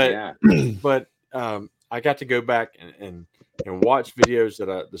 But I got to go back and watch videos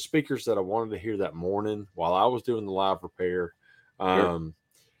the speakers that I wanted to hear that morning while I was doing the live repair. But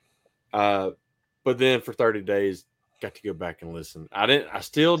then for 30 days, got to go back and listen. I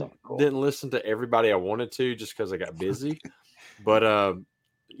still didn't listen to everybody I wanted to just because I got busy. But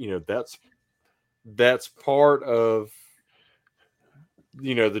that's part of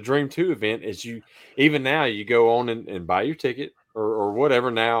the Dream 2 event is even now you go on and buy your ticket or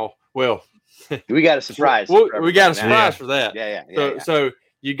whatever now. Well, we got a surprise. We got a surprise for that. Yeah. So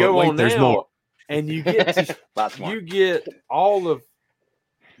you go on there's now more. And you get you get all of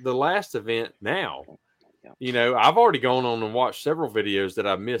the last event now. I've already gone on and watched several videos that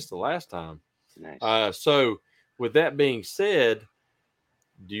I missed the last time. Nice. So with that being said,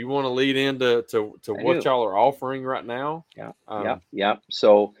 do you want to lead into what y'all are offering right now? Yeah.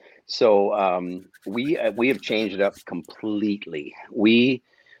 So we have changed it up completely. We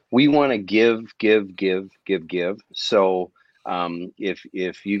want to give. So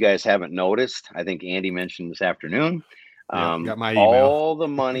if you guys haven't noticed, I think Andy mentioned this afternoon. Got my email. All the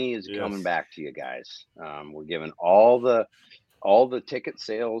money is coming back to you guys. We're giving all the ticket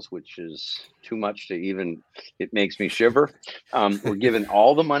sales, which is too much to even, it makes me shiver. We're giving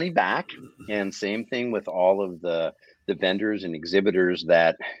all the money back, and same thing with all of the vendors and exhibitors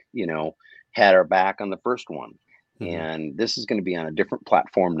that, had our back on the first one. Mm-hmm. And this is going to be on a different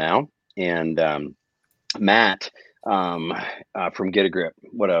platform now. And Matt from Get a Grip,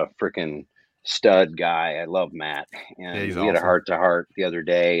 what a freaking stud guy. I love Matt. And we had a heart-to-heart the other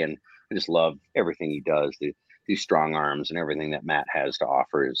day, and I just love everything he does. These strong arms and everything that Matt has to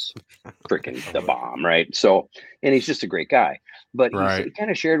offer is freaking the bomb, right? So, and he's just a great guy. But he kind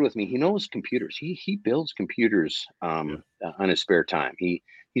of shared with me, he knows computers. He builds computers on his spare time.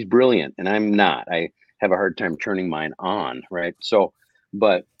 He's brilliant, and I'm not. I have a hard time turning mine on, right? So,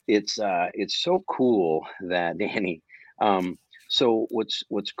 but it's so cool that Danny. So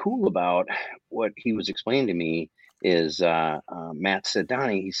what's cool about what he was explaining to me is Matt said,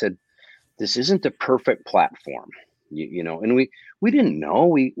 Donnie, he said, this isn't the perfect platform, and we didn't know.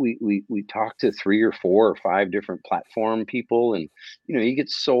 We talked to 3 or 4 or 5 different platform people, and you get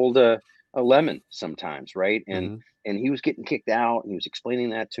sold a lemon sometimes, right? And he was getting kicked out, and he was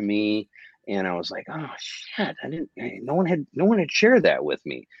explaining that to me, and I was like, oh shit, no one had shared that with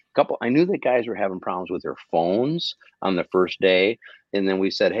me. I knew that guys were having problems with their phones on the first day, and then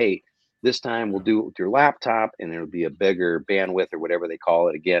we said, hey, this time we'll do it with your laptop, and it'll be a bigger bandwidth or whatever they call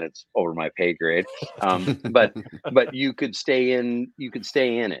it. Again, it's over my pay grade. But you could stay in. You could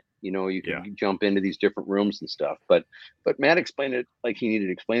stay in it. You could jump into these different rooms and stuff. But Matt explained it like he needed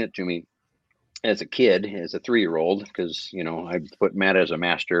to explain it to me as a kid, as a 3-year-old, because I put Matt as a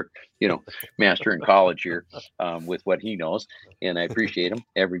master in college here with what he knows, and I appreciate him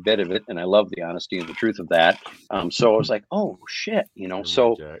every bit of it, and I love the honesty and the truth of that. So I was like, oh shit,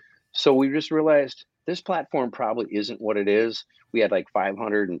 So we just realized this platform probably isn't what it is. We had like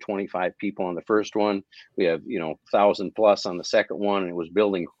 525 people on the first one. We have, 1,000 plus on the second one, and it was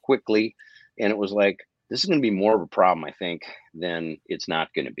building quickly. And it was like, this is going to be more of a problem, I think, than it's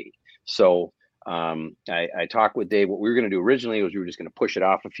not going to be. So I talked with Dave. What we were going to do originally was we were just going to push it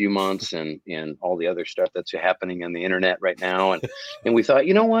off a few months and all the other stuff that's happening on the internet right now. And we thought,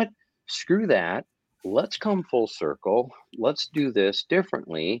 you know what? Screw that. Let's come full circle. Let's do this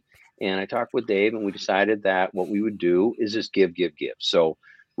differently. And I talked with Dave, and we decided that what we would do is just give. So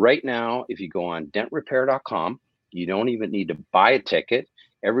right now, if you go on dentrepair.com, you don't even need to buy a ticket.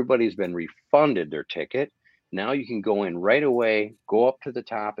 Everybody's been refunded their ticket. Now you can go in right away, go up to the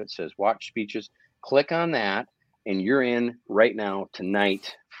top. It says watch speeches. Click on that, and you're in right now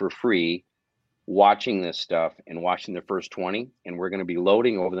tonight for free, watching this stuff and watching the first 20. And we're going to be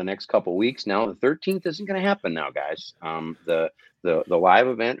loading over the next couple of weeks. Now the 13th isn't going to happen now, guys. The live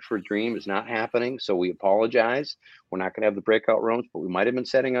event for Dream is not happening, so we apologize. We're not going to have the breakout rooms, but we might have been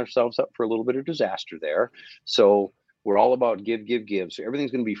setting ourselves up for a little bit of disaster there. So we're all about give. So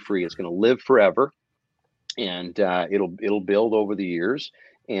everything's going to be free. It's going to live forever, and it'll build over the years.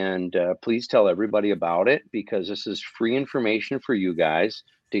 And please tell everybody about it, because this is free information for you guys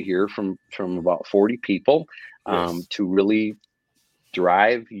to hear from about 40 people to really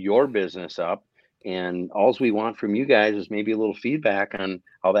drive your business up And all we want from you guys is maybe a little feedback on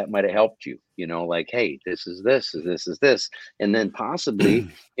how that might have helped you, like, hey, this is this. And then possibly,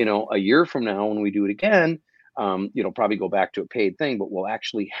 a year from now when we do it again, probably go back to a paid thing, but we'll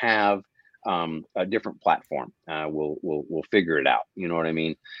actually have a different platform. We'll figure it out. You know what I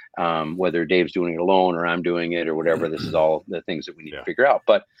mean? Whether Dave's doing it alone or I'm doing it or whatever, this is all the things that we need to figure out,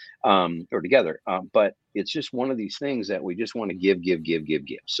 but or together. But it's just one of these things that we just want to give.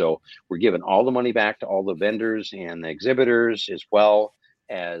 So we're giving all the money back to all the vendors and the exhibitors, as well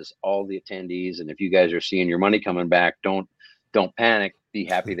as all the attendees. And if you guys are seeing your money coming back, don't panic. Be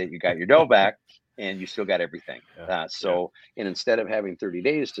happy that you got your dough back. And you still got everything. And instead of having 30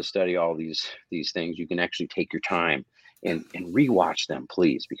 days to study all these things, you can actually take your time and rewatch them,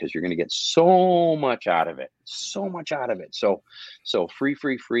 please, because you're going to get so much out of it. So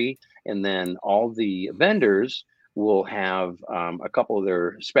free. And then all the vendors will have a couple of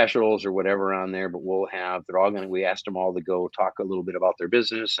their specials or whatever on there, but we asked them all to go talk a little bit about their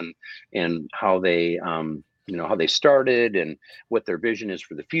business and how they, how they started and what their vision is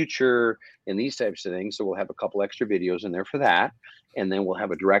for the future and these types of things. So we'll have a couple extra videos in there for that. And then we'll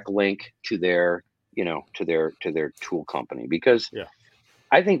have a direct link to their, to their tool company, because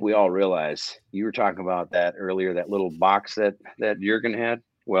I think we all realize, you were talking about that earlier, that little box that Jurgen had.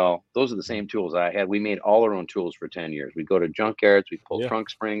 Well, those are the same tools I had. We made all our own tools for 10 years. We go to junkyards, we pull trunk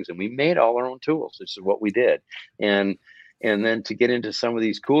springs, and we made all our own tools. This is what we did. And then to get into some of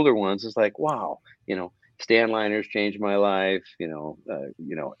these cooler ones, it's like, wow, stand liners changed my life.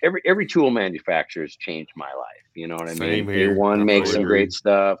 Every tool manufacturer's changed my life. You know what I mean? A1 makes some great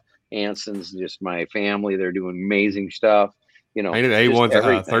stuff. Anson's just my family. They're doing amazing stuff. Ain't it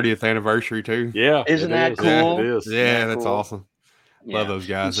A1's 30th anniversary too? Yeah. Isn't that cool? Yeah, it is. Yeah, that's awesome. Love those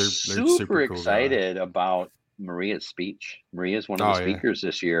guys. They're super cool excited about Maria's speech. Maria's one of the speakers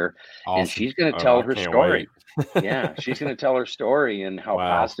this year, and she's going to tell her story. She's going to tell her story and how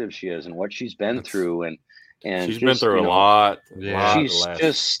positive she is and what she's been through. And she's been through a lot. She's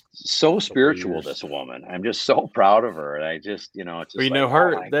just so spiritual, this woman. I'm just so proud of her. And I just, it's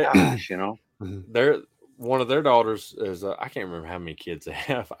just they're one of their daughters is I can't remember how many kids they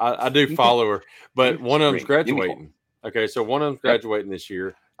have. I do follow her, but one of them's graduating. Okay, so one of them's graduating this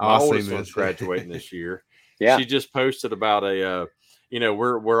year. My oldest one's graduating this year. She just posted about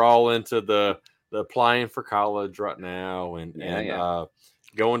we're all into the applying for college right now and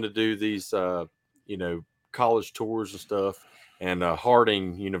going to do these college tours and stuff. And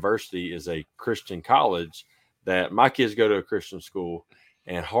Harding University is a Christian college that my kids go to a Christian school,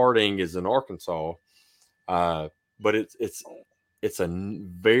 and Harding is in Arkansas. But it's a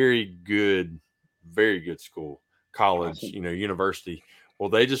very good school, college, university. Well,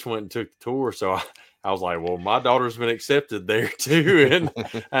 they just went and took the tour. So I was like, well, my daughter's been accepted there too. And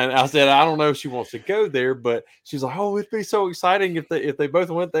I said, I don't know if she wants to go there, but she's like, oh, it'd be so exciting if they both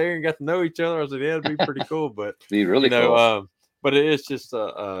went there and got to know each other. I said, yeah, it'd be pretty cool. But be really cool. But it's just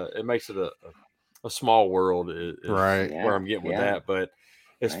it makes it a small world is where I'm getting with that. But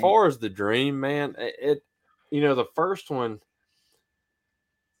as far as the dream, man, the first one,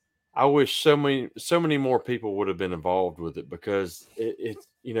 I wish so many more people would have been involved with it, because it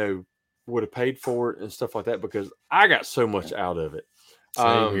would have paid for it and stuff like that, because I got so much out of it.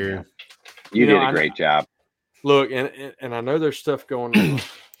 Same here. You did a great job. Look, and I know there's stuff going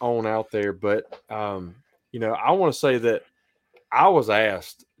on out there, but I want to say that I was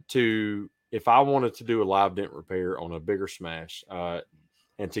asked if I wanted to do a live dent repair on a bigger smash,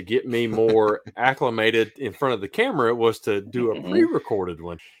 and to get me more acclimated in front of the camera was to do a pre-recorded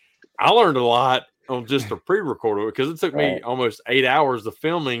one. I learned a lot on just a pre-recorded, because it took me almost 8 hours of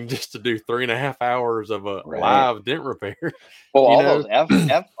filming just to do 3.5 hours of a live dent repair. Well, all those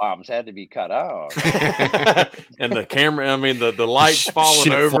F-bombs had to be cut out. And the camera, the lights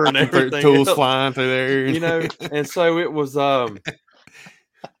falling over and everything. Tools flying through there. And so it was, hold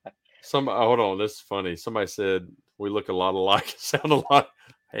on, this is funny. Somebody said we look a lot alike, sound a lot.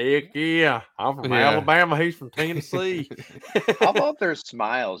 Heck yeah. I'm from Alabama. He's from Tennessee. How about their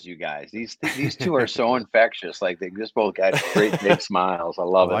smiles, you guys? These two are so infectious. Like, they just both got great big smiles. I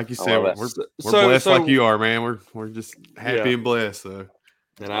love it. Like you said, we're blessed like you are, man. We're just happy and blessed. So.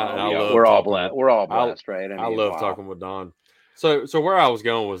 And I love we're all blessed. We're all blessed, right? I love talking with Don. So where I was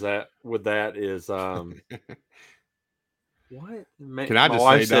going with that is what? Can I just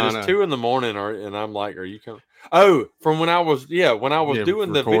say, Donna, it's 2 a.m. and I'm like, are you coming? Oh, from when I was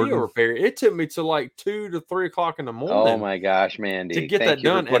doing the video repair, it took me to like 2 to 3 o'clock in the morning. Oh my gosh, Mandy, to get that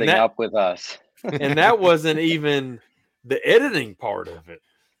done, for putting up with us. And that wasn't even the editing part of it.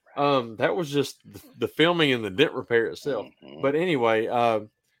 That was just the filming and the dent repair itself. But anyway,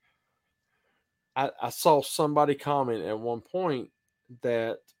 I saw somebody comment at one point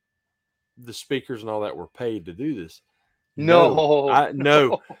that the speakers and all that were paid to do this. No,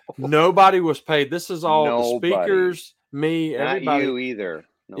 Nobody was paid. This is all the Nobody. speakers, me, Not everybody. you either.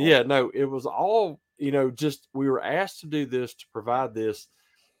 No. Yeah, no, it was all, just we were asked to do this, to provide this.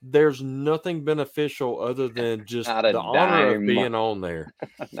 There's nothing beneficial other than just the honor of being on there.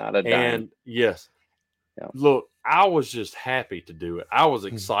 Not a dime. And yes, look, I was just happy to do it. I was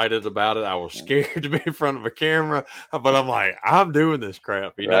excited about it. I was scared to be in front of a camera, but I'm like, I'm doing this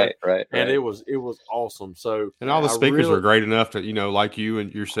crap, Right. And it was awesome. So, and all the speakers are great enough to, like you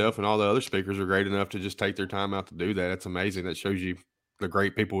and yourself and all the other speakers are great enough to just take their time out to do that. It's amazing. That shows you the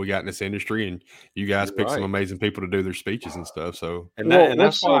great people we got in this industry, and you guys pick some amazing people to do their speeches and stuff. So, and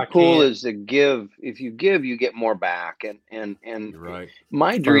that's so cool is to give. If you give, you get more back. And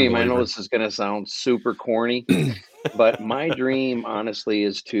my dream, I know this is going to sound super corny, but my dream, honestly,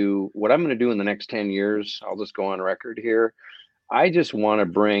 is to what I'm going to do in the next 10 years. I'll just go on record here. I just want to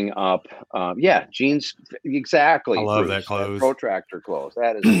bring up, Gene's exactly. I love that clothes. Protractor clothes.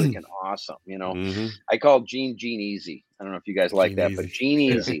 That is freaking awesome. I call Gene Easy. I don't know if you guys like that, but Gene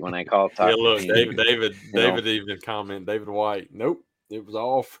Easy when I call it. Yeah, look, David even comment. David White. Nope, it was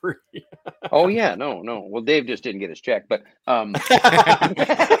all free. Oh yeah, no. Well, Dave just didn't get his check, but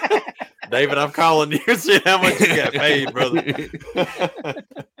David, I'm calling you. See how much you got paid, brother.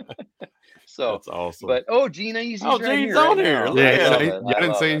 So that's awesome. But Gene Easy's Gene's on here. Yeah, I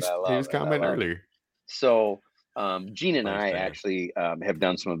didn't see he was commenting earlier. So Gene and I actually have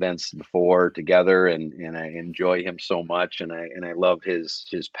done some events before together, and I enjoy him so much, and I love his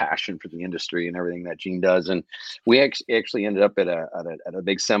passion for the industry and everything that Gene does. And we actually ended up at a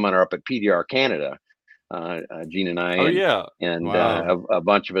big seminar up at PDR Canada. Gene and I, a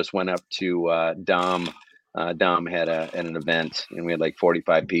bunch of us went up to Dom. Dom had an event, and we had like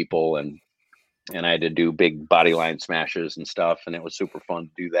 45 people, and I had to do big body line smashes and stuff, and it was super fun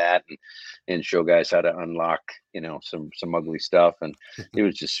to do that and show guys how to unlock, some ugly stuff, and it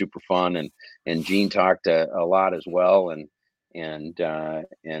was just super fun. And Gene talked a lot as well, and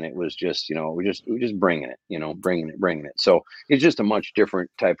it was just, we're just bringing it. So it's just a much different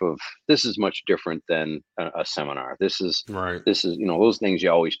type of. This is much different than a seminar. This is those things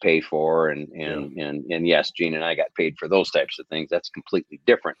you always pay for, and yes, Gene and I got paid for those types of things. That's completely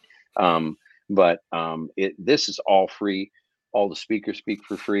different. But this is all free. All the speakers speak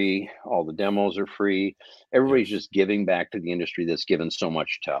for free. All the demos are free. Everybody's just giving back to the industry that's given so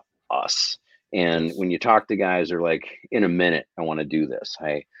much to us. And when you talk to guys, they're like, in a minute, I want to do this.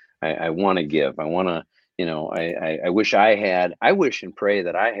 I want to give. I want to, I wish and pray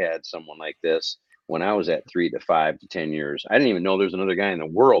that I had someone like this when I was at 3 to 5 to 10 years. I didn't even know there's another guy in the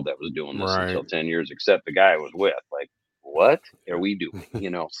world that was doing this until 10 years, except the guy I was with. Like, what are we doing?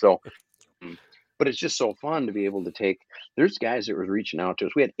 So. But it's just so fun to be able to take. There's guys that were reaching out to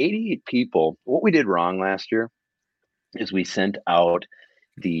us. We had 88 people. What we did wrong last year is we sent out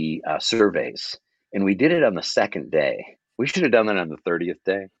the surveys, and we did it on the second day. We should have done that on the 30th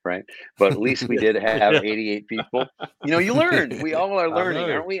day, right? But at least we did have 88 people. You learned. We all are learning,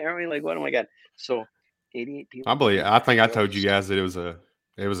 aren't we? Aren't we? Like, what? Oh my God! So 88 people. I think I told you guys that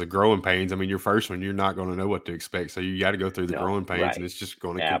it was a growing pains. I mean, your first one, you're not going to know what to expect. So you got to go through the growing pains, and it's just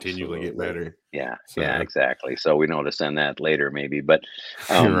going to continually get better. Yeah. Yeah, exactly. So we know to send that later maybe, but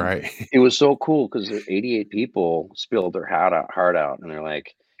right. It was so cool because 88 people spilled their heart out, and they're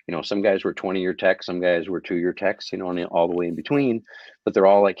like, some guys were 20-year techs, some guys were 2-year techs, and all the way in between, but they're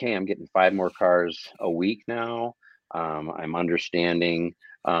all like, hey, I'm getting 5 more cars a week now. I'm understanding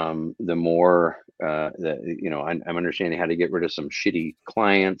the more I'm understanding how to get rid of some shitty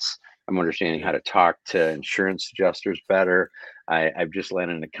clients. I'm understanding how to talk to insurance adjusters better. I've just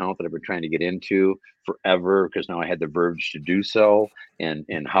landed an account that I've been trying to get into forever because now I had the verge to do so, and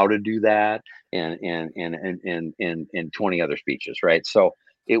how to do that, and 20 other speeches, right? So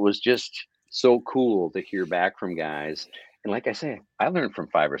it was just so cool to hear back from guys. And like I say, I learned from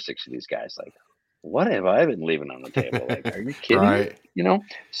 5 or 6 of these guys. Like, what have I been leaving on the table? Like, are you kidding me?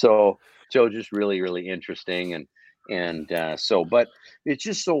 So just really, really interesting. But it's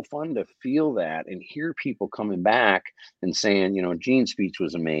just so fun to feel that and hear people coming back and saying, Gene's speech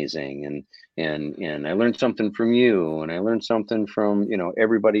was amazing. And I learned something from you, and I learned something from,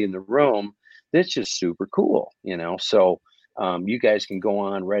 everybody in the room. That's just super cool, So you guys can go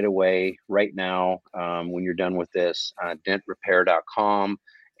on right away, right now, when you're done with this, dentrepair.com.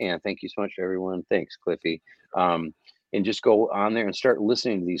 And thank you so much, everyone. Thanks, Cliffy. and just go on there and start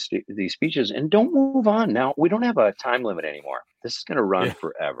listening to these speeches, and don't move on. Now, we don't have a time limit anymore. This is going to run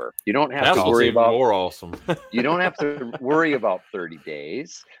forever. You don't have to worry about more awesome. You don't have to worry about 30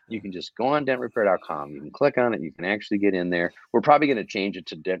 days. You can just go on dentrepair.com. You can click on it. You can actually get in there. We're probably going to change it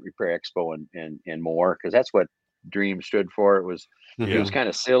to Dent Repair Expo and more, because that's what DREAM stood for. It was kind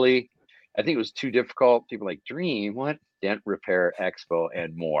of silly. I think it was too difficult. People like, DREAM, what? Dent Repair Expo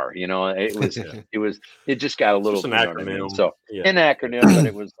and more. It just got a little, an acronym. I mean? So an acronym, but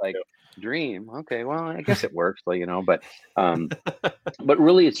it was like DREAM. Okay, well, I guess it works, but but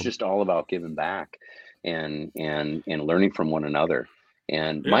really, it's just all about giving back and learning from one another.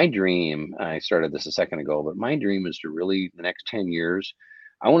 And my dream, I started this a second ago, but my dream is to really, the next 10 years,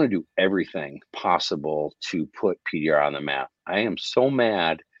 I want to do everything possible to put PDR on the map. I am so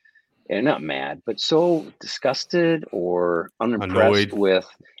mad, and not mad, but so disgusted or unimpressed with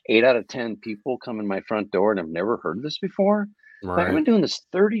 8 out of 10 people come in my front door and have never heard this before. Right. I've been doing this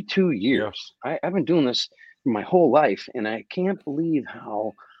 32 years. I've been doing this my whole life, and I can't believe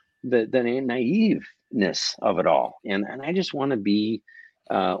how the naiveness of it all. And I just want to be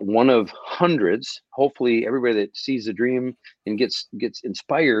one of hundreds. Hopefully, everybody that sees the dream and gets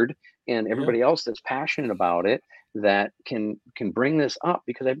inspired, and everybody else that's passionate about it, that can bring this up,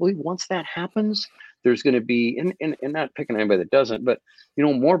 because I believe once that happens, there's going to be, and not picking anybody that doesn't, but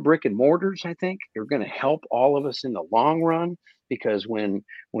more brick and mortars, I think, are going to help all of us in the long run. Because when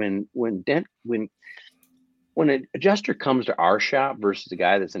an adjuster comes to our shop versus a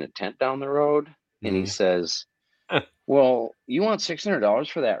guy that's in a tent down the road, and he says, well, you want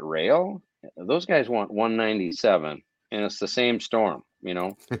 $600 for that rail? Those guys want $197, and it's the same storm,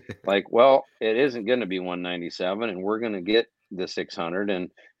 like, well, it isn't going to be $197, and we're going to get the $600.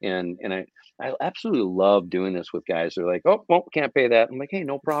 And I absolutely love doing this with guys. They're like, oh, well, can't pay that. I'm like, hey,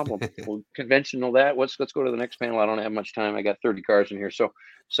 no problem. We'll conventional that. Let's go to the next panel. I don't have much time. I got 30 cars in here. So,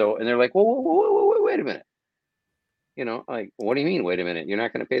 and they're like, whoa, wait a minute. Like, what do you mean? Wait a minute. You're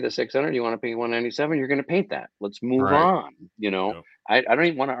not going to pay the $600. You want to pay $197. You're going to paint that. Let's move on. I don't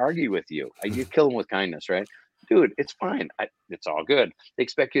even want to argue with you. You kill them with kindness, right? Dude, it's fine. It's all good. They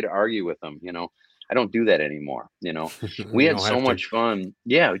expect you to argue with them. I don't do that anymore. We had so much fun.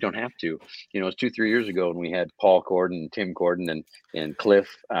 Yeah, we don't have to. It was 2-3 years ago when we had Paul Corden, Tim Corden, and Cliff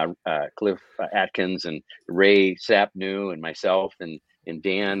Atkins, and Ray Sapnew, and myself, and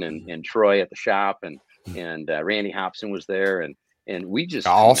Dan, and Troy at the shop, and Randy Hobson was there, and we just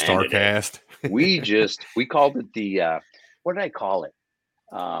all-star cast. We called it the what did I call it?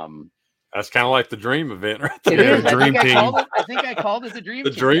 That's kind of like the dream event, right there. It is. Dream team. I think I called it the dream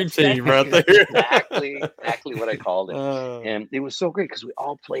team. The dream team, right there. Exactly what I called it. And it was so great because we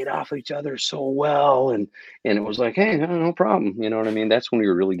all played off each other so well, and it was like, hey, no problem. You know what I mean? That's when we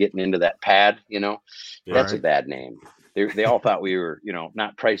were really getting into that pad. That's a bad name. They all thought we were,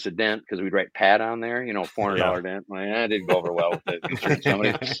 not price a dent, because we'd write pad on there, $400 dent. Like, that didn't go over well with the insurance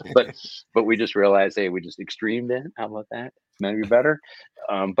company. But we just realized, hey, we just extreme dent. How about that? Maybe better.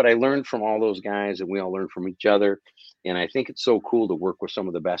 But I learned from all those guys, and we all learned from each other. And I think it's so cool to work with some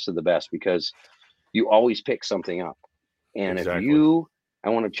of the best, because you always pick something up. And exactly. I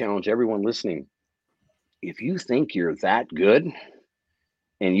want to challenge everyone listening. If you think you're that good,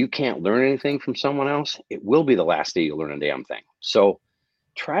 and you can't learn anything from someone else, it will be the last day you'll learn a damn thing. So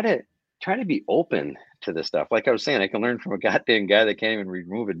try to be open to this stuff. Like I was saying, I can learn from a goddamn guy that can't even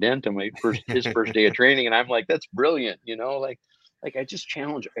remove a dent on his first day of training. And I'm like, that's brilliant. Like I just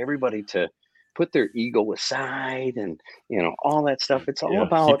challenge everybody to put their ego aside, and, all that stuff. It's all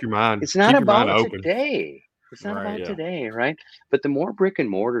about, keep your mind. It's not about today. It's not about today. Right. But the more brick and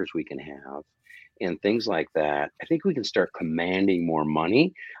mortars we can have, and things like that, I think we can start commanding more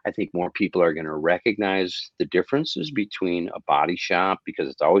money. I think more people are going to recognize the differences between a body shop, because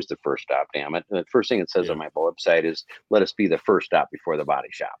it's always the first stop, damn it. The first thing it says on my website is, let us be the first stop before the body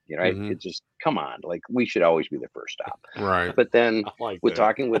shop. Right? It's just, come on, like, we should always be the first stop. Right. But then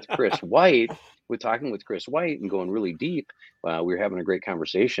talking with Chris White, and going really deep, we were having a great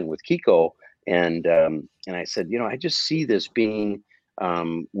conversation with Kiko, and I said, I just see this being,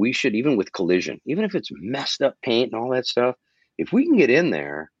 we should, even with collision, even if it's messed up paint and all that stuff, if we can get in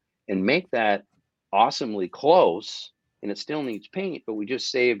there and make that awesomely close, and it still needs paint, but we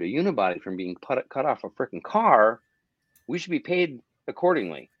just saved a unibody from being cut off a freaking car, we should be paid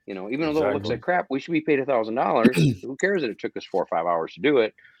accordingly. Even though it looks like crap, we should be paid $1,000. Who cares that it took us 4 or 5 hours to do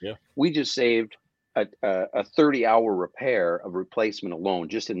it? Yeah, we just saved a 30-hour repair of replacement alone,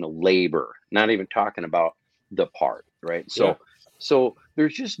 just in the labor, not even talking about the part, right? So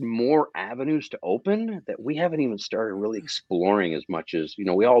there's just more avenues to open that we haven't even started really exploring as much as,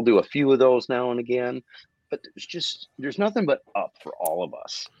 we all do a few of those now and again, but there's nothing but up for all of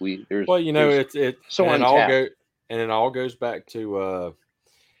us. It so and untapped. it all goes back to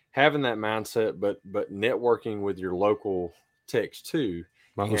having that mindset, but networking with your local techs too.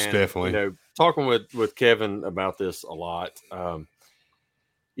 Most definitely. Talking with Kevin about this a lot.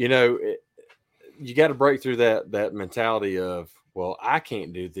 You got to break through that mentality of, well, I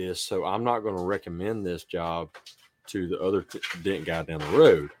can't do this, so I'm not going to recommend this job to the other dent guy down the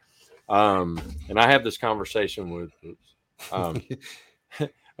road. And I have this conversation with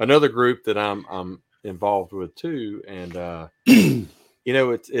another group that I'm involved with too, and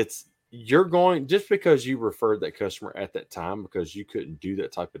it's you're going, just because you referred that customer at that time because you couldn't do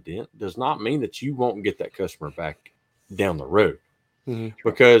that type of dent does not mean that you won't get that customer back down the road. Mm-hmm.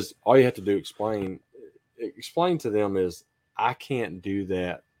 Because all you have to do explain to them is, I can't do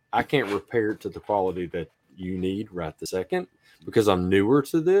that. I can't repair it to the quality that you need right this second because I'm newer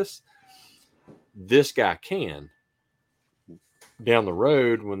to this. This guy can. Down the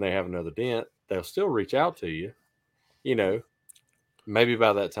road, when they have another dent, they'll still reach out to you. Maybe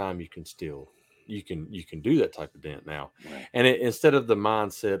by that time you can do that type of dent now. Right. And instead of the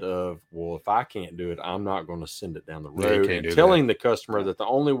mindset of, well, if I can't do it, I'm not going to send it down the road, and telling the customer that the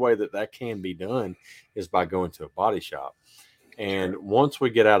only way that can be done is by going to a body shop. And once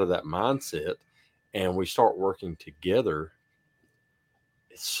we get out of that mindset and we start working together,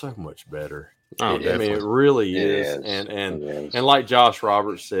 it's so much better. Oh, it really is. And like Josh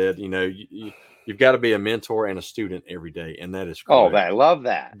Roberts said, you've got to be a mentor and a student every day, and that is correct. Oh, I love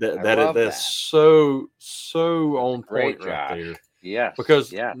that. That's so on point right there. Yes,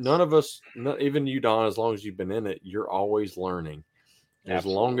 because none of us, even you, Don, as long as you've been in it, you're always learning. As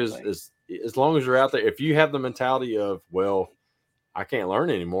long as you're out there, if you have the mentality of, well, I can't learn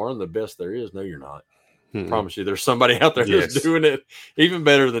anymore, and the best there is, no, you're not. I promise you, there's somebody out there who's doing it even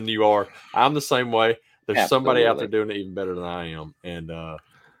better than you are. I'm the same way. There's somebody out there doing it even better than I am. And anyway,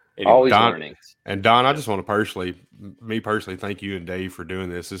 always learning. And Don, I just want to personally thank you and Dave for doing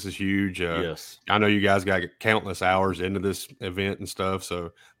this. This is huge. Yes. I know you guys got countless hours into this event and stuff.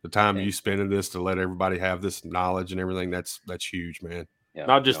 So the time you spend in this to let everybody have this knowledge and everything, that's huge, man. Yeah,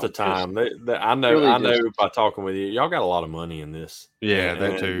 not just the time. I know. Really I know by talking with you, y'all got a lot of money in this. Yeah,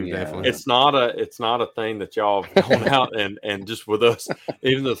 that too, definitely. It's not a thing that y'all have gone out and just with us.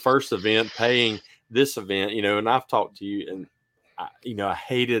 Even the first event, paying this event, and I've talked to you, and I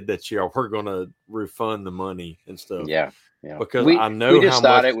hated that y'all were going to refund the money and stuff. Yeah. Because I know we just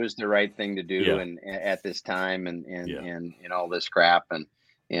thought it was the right thing to do, and at this time, and all this crap,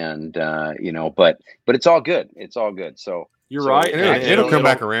 and but it's all good. It's all good. So. You're right. It'll come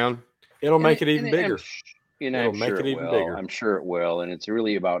back around. It'll make it even bigger. It'll make it even bigger. I'm sure it will. And it's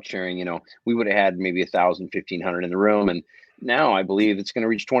really about sharing. We would have had maybe 1,000, 1,500 in the room. And now I believe it's going to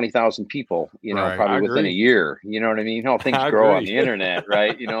reach 20,000 people, probably within a year. You know what I mean? How things grow on the internet,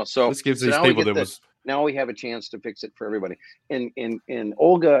 right? So this gives these people now we have a chance to fix it for everybody. And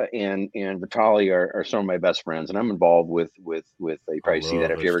Olga and Vitaly are some of my best friends, and I'm involved with you probably see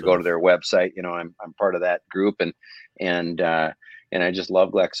that if you ever go to their website. I'm part of that group, and I just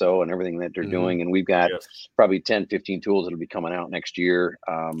love Glexo and everything that they're doing. And we've got probably 10, 15 tools that'll be coming out next year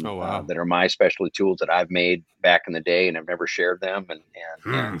that are my specialty tools that I've made back in the day, and I've never shared them. And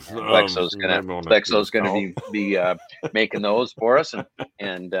Glexo's gonna be making those for us,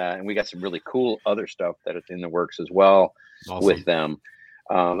 and we got some really cool other stuff that is in the works as well with them.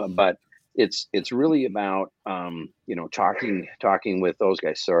 But it's really about talking with those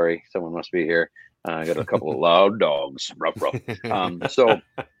guys. Sorry, someone must be here. I got a couple of loud dogs. Ruff.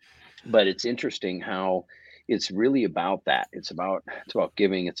 But it's interesting how it's really about that. It's about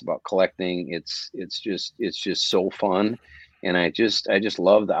giving. It's about collecting. It's just so fun, and I just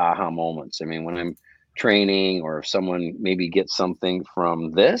love the aha moments. I mean, when I'm training, or if someone maybe gets something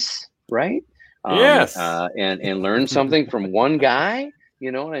from this, right? And learn something from one guy.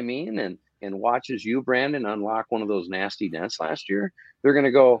 You know what I mean? And watches you, Brandon, unlock one of those nasty dents last year. They're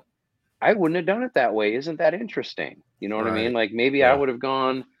gonna go, I wouldn't have done it that way. Isn't that interesting? You know what I mean? Like maybe I would have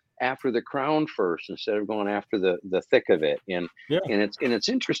gone after the crown first instead of going after the thick of it. And it's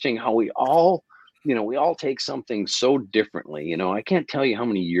interesting how we all take something so differently. I can't tell you how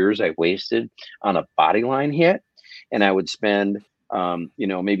many years I wasted on a body line hit, and I would spend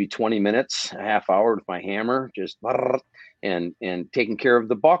maybe 20 minutes, a half hour with my hammer, just and taking care of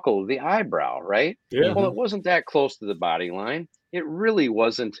the buckle of the eyebrow, right? Yeah. Well, it wasn't that close to the body line. It really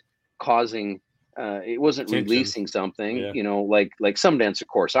wasn't causing it wasn't releasing something, like some dents of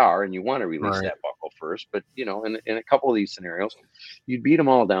course are, and you want to release that buckle first, but in a couple of these scenarios, you'd beat them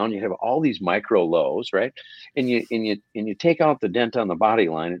all down. You have all these micro lows, right? And you take out the dent on the body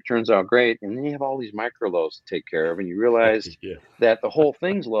line. It turns out great, and then you have all these micro lows to take care of, and you realize that the whole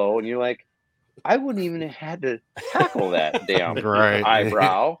thing's low, and you're like, I wouldn't even have had to tackle that damn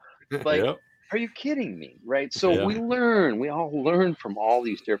eyebrow. Like, are you kidding me? Right. So we all learn from all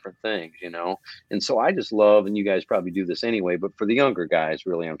these different things, and so I just love, and you guys probably do this anyway, but for the younger guys,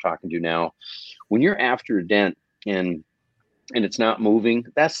 really, I'm talking to now, when you're after a dent and it's not moving,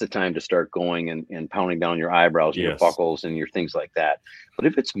 that's the time to start going and pounding down your eyebrows and your buckles and your things like that. But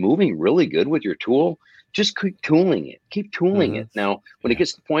if it's moving really good with your tool, just keep tooling it. Now, when it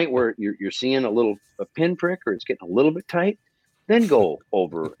gets to the point where you're seeing a pinprick or it's getting a little bit tight, then go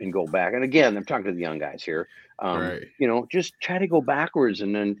over and go back. And again, I'm talking to the young guys here. Just try to go backwards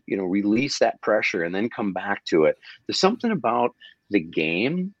and then, release that pressure and then come back to it. There's something about the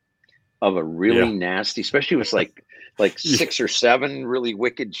game of a really nasty, especially if it's like 6 or 7 really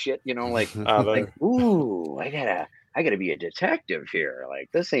wicked shit, ooh, I gotta be a detective here. Like,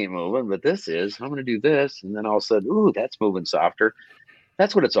 this ain't moving, but this is. I'm gonna do this, and then all of a sudden, ooh, that's moving softer.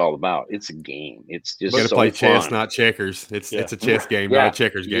 That's what it's all about. It's a game. It's just you gotta play chess, not checkers. It's a chess game, not a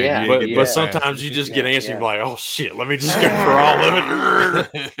checkers game. Yeah. But sometimes you just get antsy, like, oh shit, let me just go for all of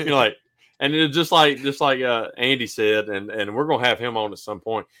it. You're like, and it's just like Andy said, and we're gonna have him on at some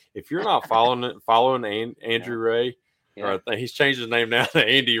point. If you're not following Andrew Ray, or I think he's changed his name now to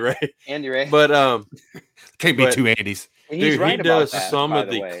Andy Ray. Andy Ray. But can't be two Andys. Dude, he does some of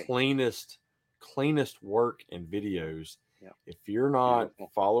the cleanest work and videos. If you're not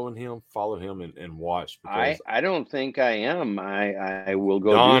following him, follow him and watch. I don't think I am. I will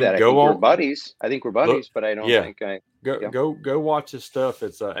go do that. We're buddies. I think we're buddies, but I don't think I go watch his stuff.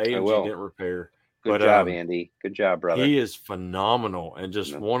 It's AMG Dent Repair. Good job, Andy. Good job, brother. He is phenomenal and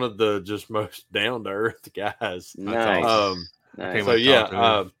just one of the most down to earth guys. Nice. Nice. So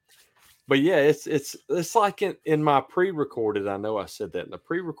but yeah, it's like in my pre-recorded. I know I said that in the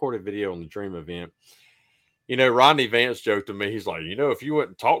pre-recorded video on the Dream event. Rodney Vance joked to me. He's like, if you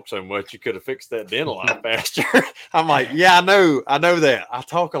wouldn't talk so much, you could have fixed that dent a lot faster. I'm like, yeah, I know that. I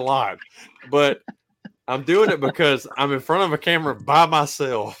talk a lot, but I'm doing it because I'm in front of a camera by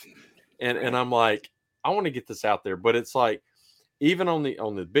myself, and I'm like, I want to get this out there. But it's like, even on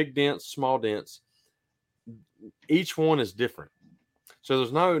the big dents, small dents, each one is different. So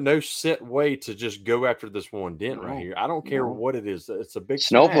there's no set way to just go after this one dent right here. I don't care what it is. It's a big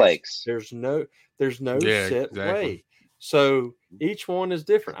snowflakes. There's no set way. So each one is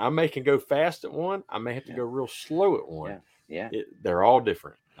different. I may can go fast at one. I may have to go real slow at one. They're all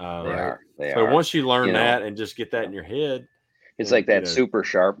different. They are. Once you learn that and just get that in your head, it's like that super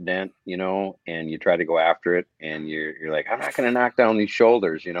sharp dent, and you try to go after it, and you're like, I'm not going to knock down these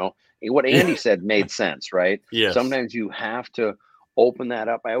shoulders. What Andy said made sense, right? Yes. Sometimes you have to open that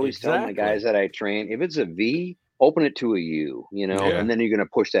up. I always tell the guys that I train, if it's a V, open it to a U, and then you're going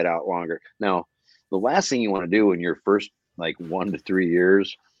to push that out longer. Now, the last thing you want to do in your first 1 to 3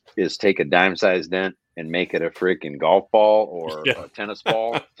 years is take a dime-sized dent and make it a freaking golf ball or a tennis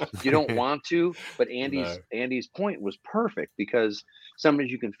ball. You don't want to, but Andy's point was perfect because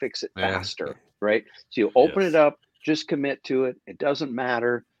sometimes you can fix it faster, right? So you open it up, just commit to it. It doesn't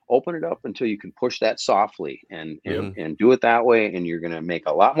matter. Open it up until you can push that softly and do it that way. And you're going to make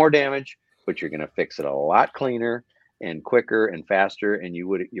a lot more damage, but you're going to fix it a lot cleaner and quicker and faster. And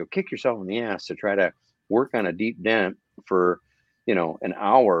you'll kick yourself in the ass to try to work on a deep dent for, an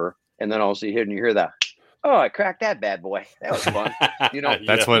hour. And then all of a sudden you hear that, oh, I cracked that bad boy. That was fun.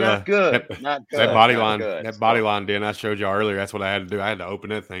 That's what not good. That body line dent I showed you earlier. That's what I had to do. I had to open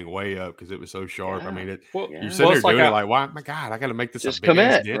that thing way up because it was so sharp. I mean, you're sitting there doing it like, why? My God, I got to make this just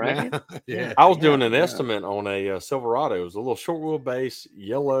commit, right? I was doing an estimate on a Silverado. It was a little short wheelbase,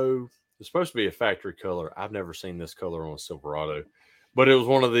 yellow. It's supposed to be a factory color. I've never seen this color on a Silverado, but it was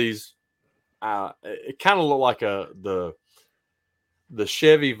one of these. It kind of looked like the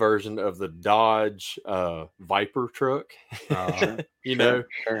Chevy version of the Dodge Viper truck, Sure.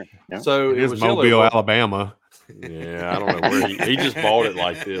 Yeah. So it was Mobile, Alabama. Yeah, I don't know where he just bought it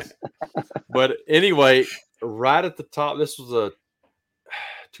like this. But anyway, right at the top, this was a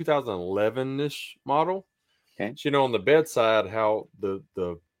 2011-ish model. Okay. So, on the bedside, how the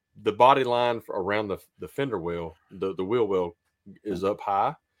body line around the fender wheel, the wheel well is up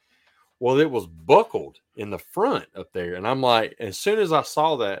high. Well, it was buckled in the front up there. And I'm like, as soon as I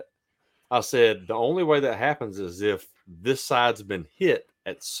saw that, I said, the only way that happens is if this side's been hit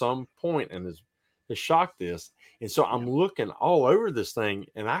at some point and has has shocked this. And so I'm looking all over this thing,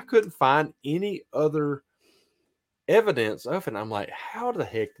 and I couldn't find any other evidence of it. I'm like, how the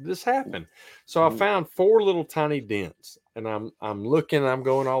heck did this happen? So I found 4 little tiny dents, and I'm looking, I'm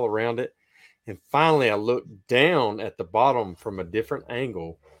going all around it. And finally I looked down at the bottom from a different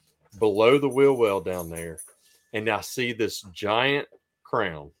angle below the wheel well down there. And I see this giant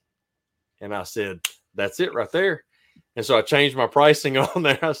crown. And I said, that's it right there. And so I changed my pricing on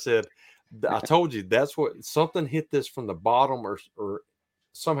there. I said, I told you that's what, something hit this from the bottom, or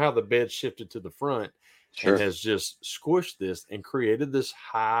somehow the bed shifted to the front and has just squished this and created this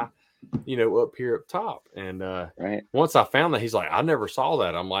high, up here up top. And once I found that, he's like, I never saw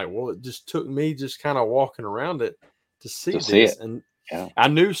that. I'm like, well, it just took me just kind of walking around it to see this. And I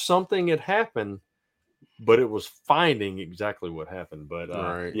knew something had happened, but it was finding exactly what happened. But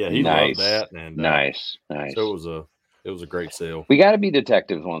he loved that. And nice. So it was a great sale. We got to be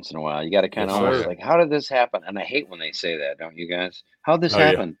detectives once in a while. You got to kind of almost like, how did this happen? And I hate when they say that, don't you guys? How'd this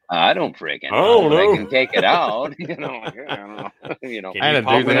happen? Yeah. I don't freaking know. I can take it out. I don't know. Can you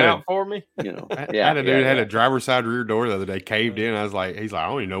pop it out for me? I had a dude had a driver's side rear door the other day caved in. I was like, he's like, I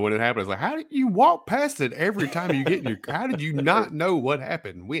don't even know when it happened. I was like, how did you walk past it every time you get in your? How did you not know what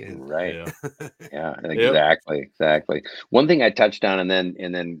happened when? Right. Yeah. Exactly. One thing I touched on, and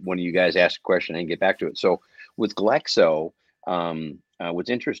then when you guys asked a question, I can get back to it. So with Glexo, what's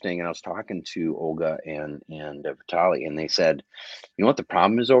interesting, and I was talking to Olga and Vitaly, and they said, you know what the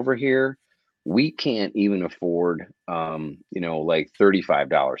problem is over here? We can't even afford, like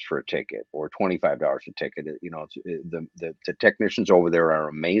 $35 for a ticket or $25 a ticket. The technicians over there are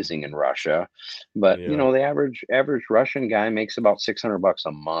amazing in Russia, but the average Russian guy makes about $600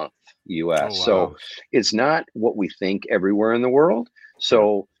 a month US. Oh, wow. So it's not what we think everywhere in the world.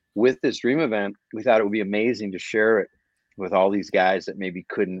 So with this dream event, we thought it would be amazing to share it with all these guys that maybe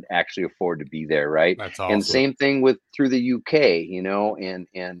couldn't actually afford to be there, right? That's awesome. And same thing through the UK,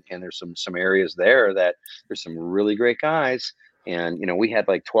 and there's some areas there that there's some really great guys. And we had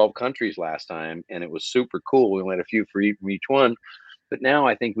like 12 countries last time, and it was super cool. We only had a few for each one, but now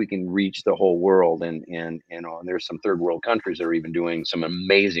I think we can reach the whole world. And there's some third world countries that are even doing some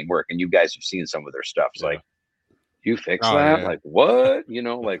amazing work. And you guys have seen some of their stuff. It's like, you fix that? Yeah. Like what?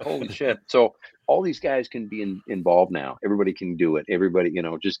 Like holy shit. So all these guys can be involved now. Everybody can do it. Everybody,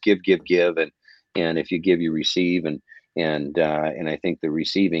 just give, and if you give, you receive. And I think the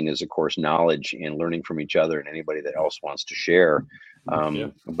receiving is, of course, knowledge and learning from each other and anybody that else wants to share.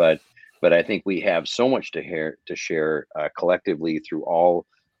 But I think we have so much to share collectively through all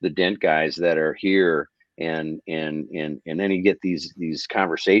the dent guys that are here. And then you get these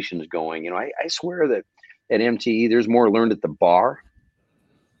conversations going. I swear that at MTE, there's more learned at the bar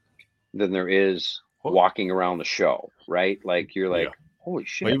than there is walking around the show, right? Like you're like, holy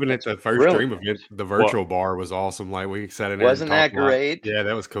shit. Well, even at the first dream event, the virtual bar was awesome. Like we sat in there. Wasn't that great? Yeah,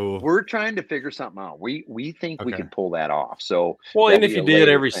 that was cool. We're trying to figure something out. We think we could pull that off. So and if you did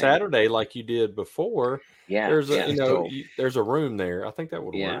every Saturday like you did before, there's a room there. I think that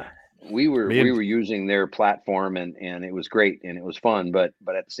would work. We were using their platform and it was great and it was fun, but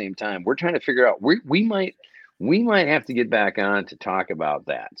at the same time, we're trying to figure out we might have to get back on to talk about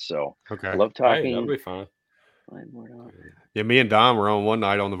that. So I love talking. Hey, that'll be fine. Yeah, me and Don were on one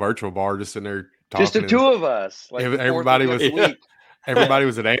night on the virtual bar, just sitting there talking. Just the two of us. Like everybody was everybody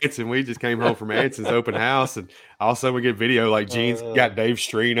was at Anston. We just came home from Anson's open house, and all of a sudden we get video like Gene's got Dave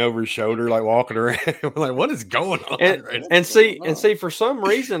Streen over his shoulder, like walking around. We're like, what is going on? And see, for some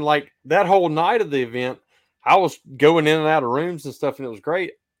reason, like that whole night of the event, I was going in and out of rooms and stuff, and it was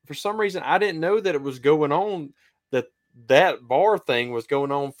great. For some reason, I didn't know that it was going on, that bar thing was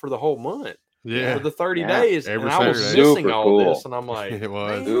going on for the whole month. Yeah, for the 30 days, and I was missing all this, and I'm like, it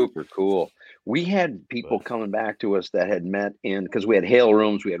was super cool. We had people coming back to us that had met because we had hail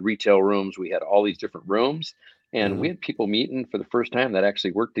rooms, we had retail rooms, we had all these different rooms, and we had people meeting for the first time that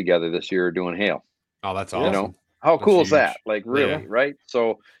actually worked together this year doing hail. Oh, that's awesome. How cool is that? Like really, right?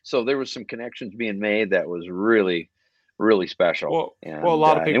 So there was some connections being made that was really, really special. A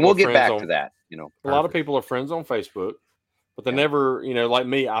lot of people, and we'll get back to that. A lot of people are friends on Facebook, but they never, like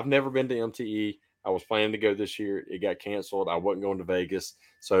me, I've never been to MTE. I was planning to go this year. It got canceled. I wasn't going to Vegas.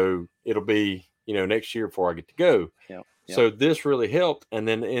 So it'll be, next year before I get to go. Yep. So this really helped. And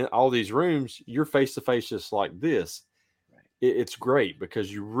then in all these rooms, you're face to face just like this. Right. It's great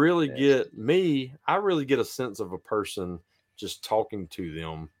because you really I really get a sense of a person just talking to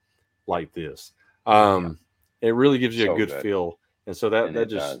them like this. It really gives you a good feel. And so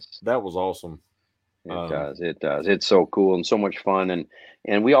that was awesome. It does. It's so cool and so much fun.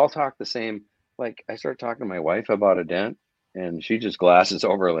 And we all talk the same. Like I started talking to my wife about a dent. And she just glasses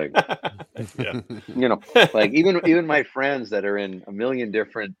over like, Yeah. you know, like even my friends that are in a million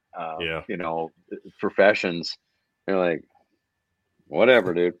different, Yeah. you know, professions, they're like,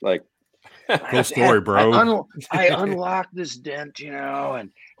 whatever, dude. Like, cool story, bro. I unlocked this dent, you know, and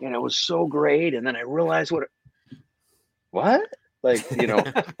it was so great. And then I realized what? Like, you know,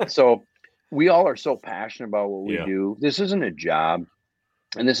 so we all are so passionate about what we Yeah. do. This isn't a job.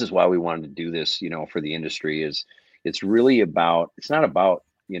 And this is why we wanted to do this, you know, for the industry. Is it's really about, it's not about,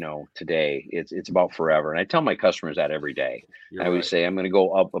 you know, today, it's about forever. And I tell my customers that every day. You're I always right. say, I'm going to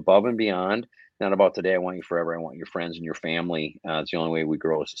go up above and beyond. Not about today. I want you forever. I want your friends and your family. It's the only way we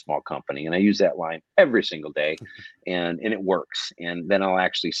grow as a small company. And I use that line every single day, and it works. And then I'll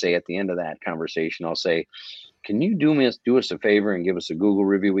actually say at the end of that conversation, I'll say, can you do us a favor and give us a Google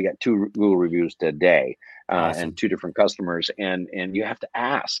review? We got 2 Google reviews today, Awesome. and 2 different customers, and you have to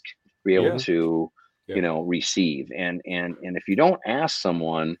ask to be able to, you know, receive. And if you don't ask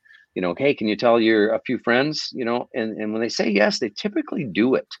someone, you know, hey, can you tell a few friends, you know, and when they say yes, they typically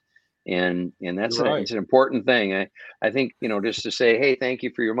do it. And that's right. It's an important thing. I think, you know, just to say, hey, thank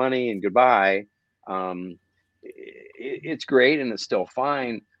you for your money and goodbye. It's great and it's still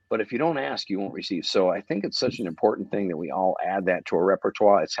fine. But if you don't ask, you won't receive. So I think it's such an important thing that we all add that to our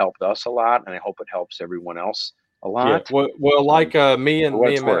repertoire. It's helped us a lot, and I hope it helps everyone else a lot. Yeah. Well, like me and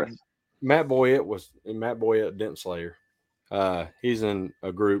Matt Boyette Dent Slayer. He's in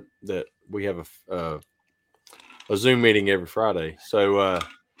a group that we have a Zoom meeting every Friday. So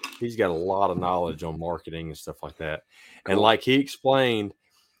he's got a lot of knowledge on marketing and stuff like that. Cool. And like he explained,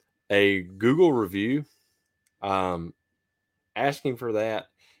 a Google review, asking for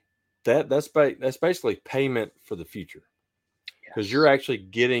that's basically payment for the future, because you're actually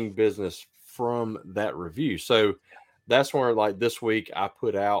getting business from that review. So that's where, like, this week I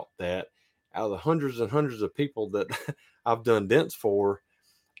put out that out of the hundreds and hundreds of people that I've done dents for,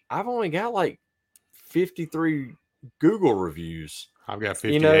 I've only got like 53 Google reviews. I've got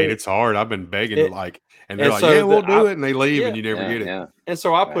 58. You know, it's hard. I've been begging and they're like, so yeah, we'll do it. And they leave and you never get it. Yeah. And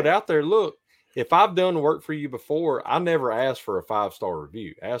so I put out there, look, if I've done work for you before, I never asked for a 5-star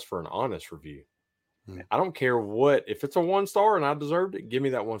review. I asked for an honest review. I don't care if it's a 1-star and I deserved it, give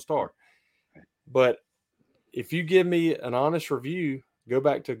me that 1 star. But if you give me an honest review, go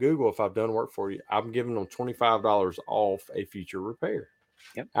back to Google. If I've done work for you, I'm giving them $25 off a future repair.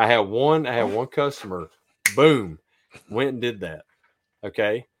 Yep. I had one customer, boom, went and did that.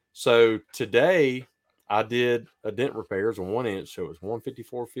 Okay. So today I did a dent repairs on 1 inch. So it was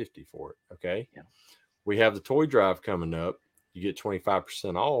 $154.50 for it. Okay. Yeah. We have the toy drive coming up. You get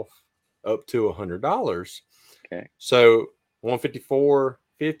 25% off up to $100. Okay. So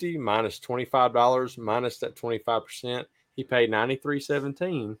 $154.50 minus $25 minus that 25%. He paid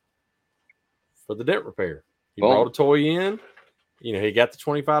 $93.17 for the dent repair. He brought a toy in. You know, he got the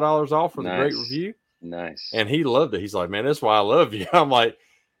 $25 off for the great review. Nice. And he loved it. He's like, man, that's why I love you. I'm like,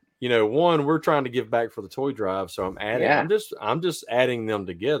 you know, one, we're trying to give back for the toy drive. So I'm adding, I'm just adding them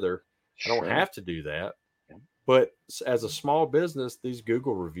together. I don't have to do that. Yeah. But as a small business, these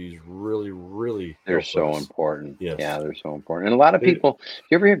Google reviews really, they're so important. Yes. Yeah, they're so important. And a lot of people,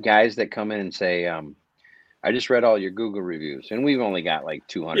 you ever have guys that come in and say, I just read all your Google reviews, and we've only got like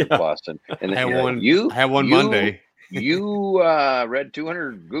 200 plus. And I had one Monday. You read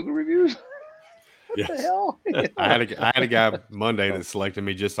 200 Google reviews? What the hell? I had a guy Monday that selected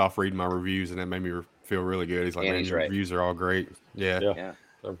me just off reading my reviews, and that made me feel really good. He's like, man, your reviews are all great. Yeah.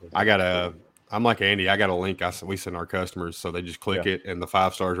 I'm like Andy. I got a link we send our customers, so they just click it, and the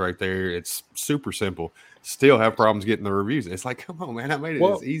 5 stars right there. It's super simple. Still have problems getting the reviews. It's like, come on, man! I made it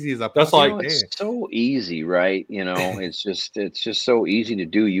as easy as I possibly can. It's so easy, right? You know, it's just so easy to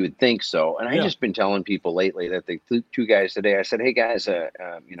do. You would think so. And I just been telling people lately that the 2 guys today. I said, hey guys,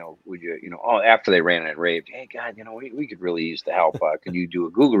 you know, would you, after they ran and raved, hey God, you know, we could really use the help. Could you do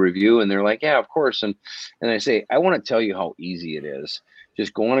a Google review? And they're like, yeah, of course. And I say, I want to tell you how easy it is.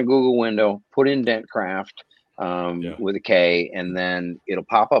 Just go on a Google window, put in DentCraft with a K, and then it'll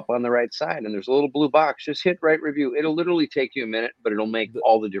pop up on the right side. And there's a little blue box. Just hit write review. It'll literally take you a minute, but it'll make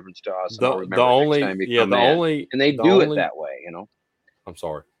all the difference to us. And next time you come in. And they do it that way, you know. I'm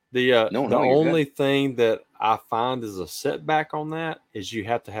sorry. The only thing that I find is a setback on that is you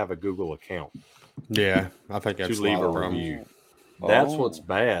have to have a Google account. Yeah, I think that's to leave a review. That's what's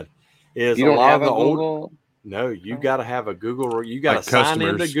bad. Is you don't have a Google. No, you got to have a Google. You got to sign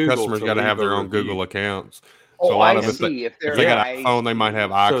into Google. Customers got to have their own Google accounts. So a lot of if they got a phone, they might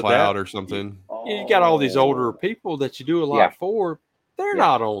have iCloud or something. You got all these older people that you do a lot for. They're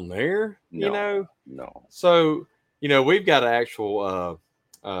not on there, you know. No. So we've got an actual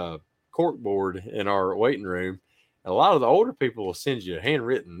cork board in our waiting room, A lot of the older people will send you a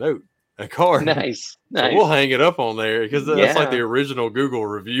handwritten note, a card. Nice. So we'll hang it up on there because that's like the original Google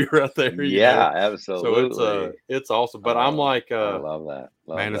review right there. Absolutely. So it's awesome. But I'm like, I love that.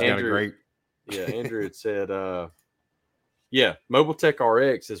 Man has got a great. Yeah, Andrew had said, Mobile Tech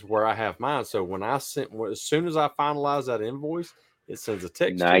RX is where I have mine. So when as soon as I finalize that invoice, it sends a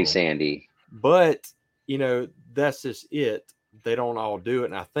text. Nice, Andy. But that's just it. They don't all do it,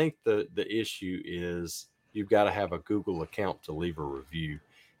 and I think the issue is you've got to have a Google account to leave a review,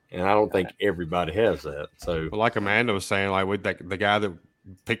 and I don't think everybody has that. So, but like Amanda was saying, like with the guy that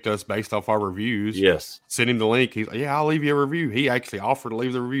picked us based off our reviews, yes, send him the link. He's like, "Yeah, I'll leave you a review." He actually offered to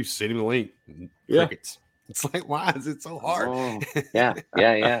leave the review. Send him the link. Crickets. It's like, why is it so hard? Oh,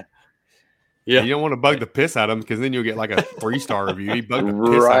 yeah. You don't want to bug the piss out of him because then you'll get like a 3-star review. He bugged the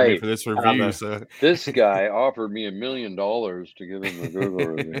piss out of me for this review. So this guy offered me $1 million to give him a Google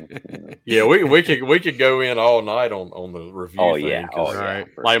review. Yeah, we could go in all night on the review thing.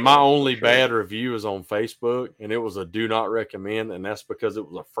 Like my only bad review is on Facebook, and it was a do not recommend, and that's because it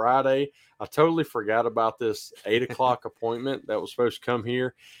was a Friday. I totally forgot about this 8:00 appointment that was supposed to come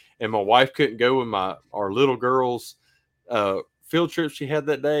here, and my wife couldn't go with our little girl's field trip she had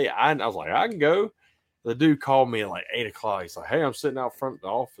that day. I was like, I can go. The dude called me at like 8:00. He's like, hey, I'm sitting out front of the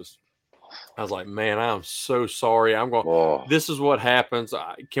office. I was like, man, I'm so sorry. I'm going, this is what happens.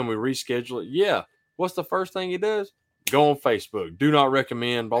 Can we reschedule it? Yeah. What's the first thing he does? Go on Facebook. Do not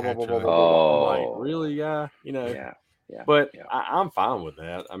recommend, blah, blah, blah, blah, blah, blah. I'm like, really, guy? But I'm fine with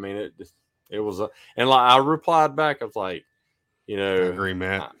that. I mean, it was and like I replied back. I was like, I agree,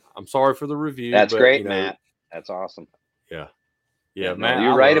 Matt. I'm sorry for the review. That's great, Matt. That's awesome. Yeah, Matt,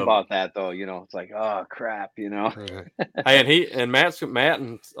 you're right about that though. It's like, oh crap, Hey, and Matt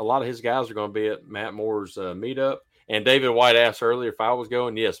and a lot of his guys are going to be at Matt Moore's meetup. And David White asked earlier if I was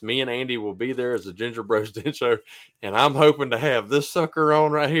going. Yes, me and Andy will be there as the Ginger Bros Dent Show, and I'm hoping to have this sucker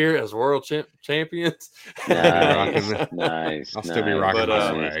on right here as world champions. Nice. I'll still be rocking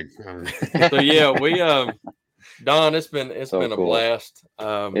my swag. So we Don, it's been a blast.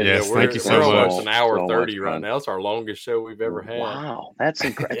 Yes, thank you so much. It's an hour 30 right now. It's our longest show we've ever had. Wow, that's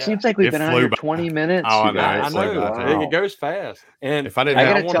incredible. It seems like we've been on here 20 minutes. Oh, I know. Wow. It goes fast. And if I didn't,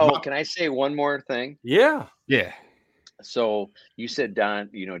 I gotta tell. Can I say one more thing? Yeah. So you said Don,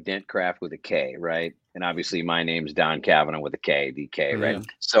 Dent Craft with a K, right? And obviously my name's Don Kavanagh with a K, DK, right?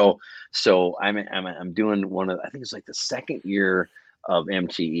 So I'm doing I think it's like the second year of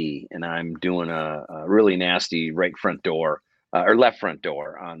MTE, and I'm doing a really nasty right front door or left front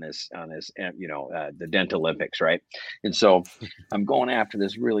door on this the Dent Olympics, right? And so I'm going after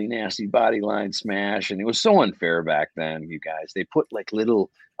this really nasty body line smash, and it was so unfair back then, you guys. They put like little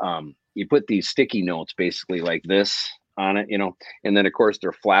you put these sticky notes basically like this on it, and then of course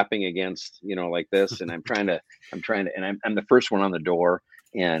they're flapping against like this, and I'm trying to and I'm the first one on the door.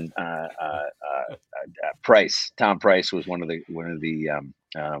 And Tom Price was one of the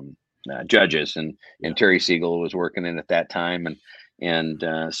judges, and Terry Siegel was working in at that time, and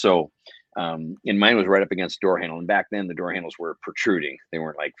mine was right up against door handle. And back then the door handles were protruding; they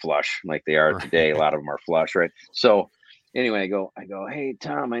weren't like flush like they are today. A lot of them are flush, right? So anyway, I go, hey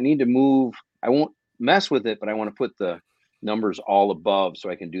Tom, I need to move. I won't mess with it, but I want to put the numbers all above so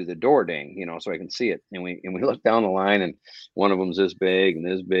I can do the door ding, so I can see it. And we look down the line, and one of them's this big and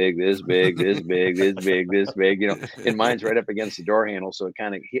this big, this big, this big, this big, this big, and mine's right up against the door handle. So it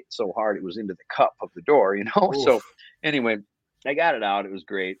kind of hit so hard, it was into the cup of the door, So anyway, I got it out. It was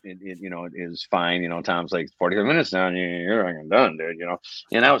great. It was fine. Tom's like 45 minutes now, and you're fucking done, dude,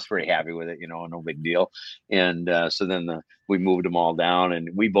 and I was pretty happy with it, no big deal. And so then we moved them all down,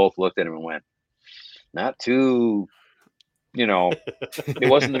 and we both looked at him and went, not too, it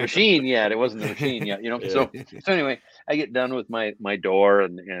wasn't the machine yet. So anyway, I get done with my door,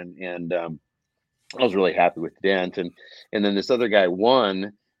 and I was really happy with the dent, and then this other guy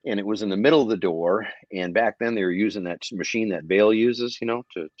won, and it was in the middle of the door. And back then they were using that machine that Vail uses, and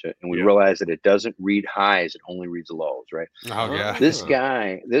we realized that it doesn't read highs; it only reads lows, right? Oh yeah. This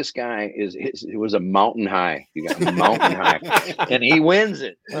guy it was a mountain high. You got a mountain high, and he wins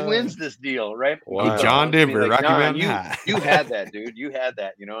it. He wins this deal, right? Wow. John Denver, Rocky Mountain High. You had that, dude. You had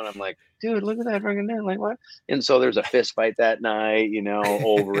that, And I'm like, dude, look at that fucking dent. Like what? And so there's a fist fight that night,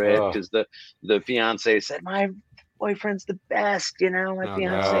 over it, because the fiance said, my boyfriend's the best, my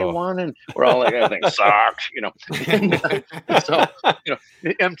fiance won, and we're all like, everything sucks, So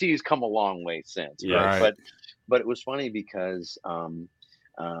MT's come a long way since, right? But it was funny because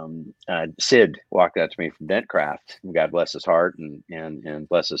Sid walked out to me from Dentcraft. God bless his heart and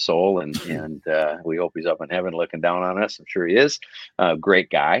bless his soul. And we hope he's up in heaven looking down on us. I'm sure he is. Great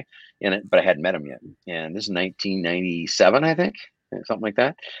guy. But I hadn't met him yet. And this is 1997, I think, something like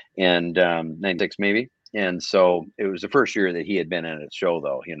that. And 96 maybe. And so it was the first year that he had been in a show,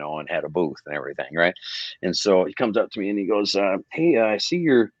 though, and had a booth and everything, right? And so he comes up to me and he goes, "Hey, I see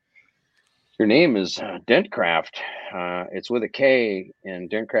your name is Dentcraft. It's with a K, and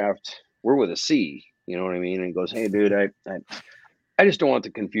Dentcraft, we're with a C. You know what I mean?" And he goes, "Hey, dude, I just don't want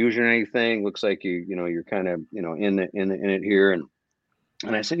the confusion or anything. Looks like you're kind of in it here."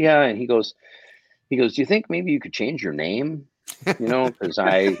 And I said, "Yeah." And he goes, "Do you think maybe you could change your name? Because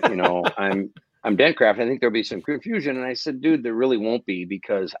I'm Dentcraft. I think there'll be some confusion." And I said, "Dude, there really won't be,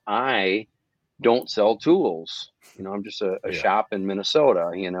 because I don't sell tools. I'm just a shop in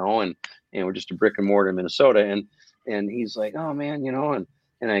Minnesota, and we're just a brick and mortar in Minnesota." And he's like, "Oh man,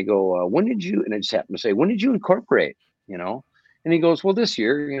 and I go, "When did you," and I just happened to say, "When did you incorporate?" And he goes, "Well, this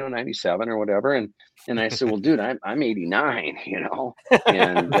year, 97 or whatever." And I said, "Well, dude, I'm 89, and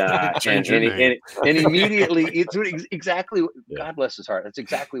immediately it's exactly, God bless his heart. That's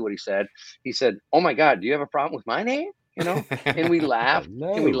exactly what he said. He said, "Oh my God, do you have a problem with my name?" And we laughed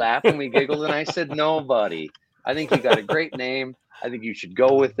and we giggled. And I said, "No, buddy, I think you got a great name. I think you should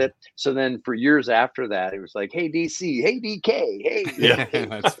go with it." So then for years after that, it was like, "Hey, DC, hey, DK, hey." Yeah.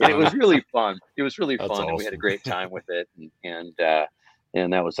 And it was really fun. It was really fun. Awesome. And we had a great time with it.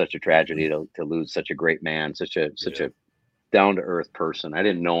 And that was such a tragedy to lose such a great man, such a down to earth person. I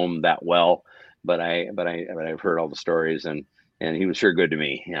didn't know him that well, but I've heard all the stories, and he was sure good to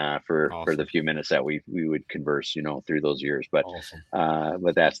me for the few minutes that we would converse, through those years. But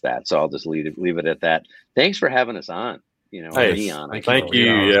but that's that. So I'll just leave it at that. Thanks for having us on. Hey, thank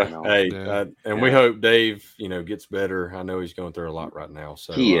you. Yeah. And we hope Dave, gets better. I know he's going through a lot right now.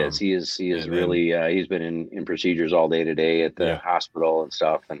 So he is really. He's been in procedures all day today at the hospital and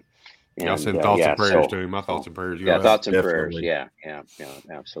stuff. And y'all send thoughts and prayers to him. My thoughts and prayers. Yeah, thoughts and prayers. Yeah,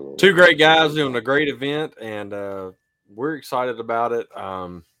 absolutely. Two great guys doing a great event, and we're excited about it.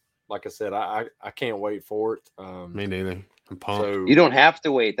 Like I said, I can't wait for it. Me neither. I'm pumped. So, you don't have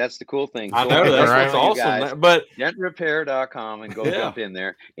to wait. That's the cool thing. I know that's awesome. But dentrepair.com and go jump in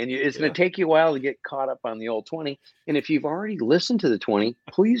there. And it's going to take you a while to get caught up on the old 20. And if you've already listened to the 20,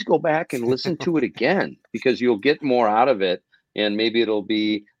 please go back and listen to it again, because you'll get more out of it. And maybe it'll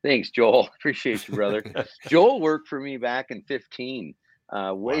be, thanks, Joel. Appreciate you, brother. Joel worked for me back in 15.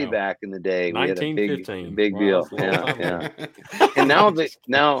 Way back in the day, we had a big deal. Yeah. And now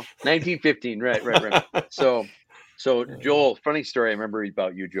 1915, right. So Joel, funny story. I remember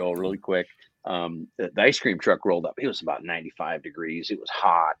about you, Joel, really quick. The ice cream truck rolled up. It was about 95 degrees. It was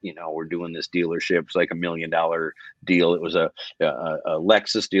hot. We're doing this dealership. It's like $1 million deal. It was a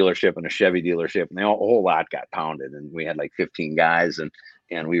Lexus dealership and a Chevy dealership, and a whole lot got pounded. And we had like 15 guys, and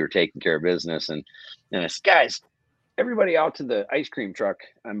we were taking care of business. And I said, "Guys, everybody out to the ice cream truck.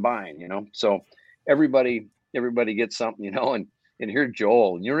 I'm buying." So everybody gets something, and here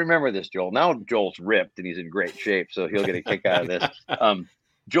Joel, and you remember this, Joel. Now Joel's ripped and he's in great shape, so he'll get a kick out of this.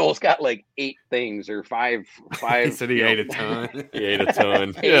 Joel's got like 8 things or five. He said he ate a ton. He ate a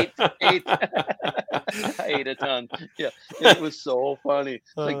ton. Eight. I ate a ton. Yeah, it was so funny.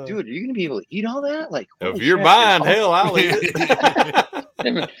 Like, dude, are you gonna be able to eat all that? Like, if you're buying, hell, I'll eat it.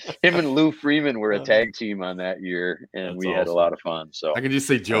 Him and Lou Freeman were a tag team on that year, and we had a lot of fun. So I can just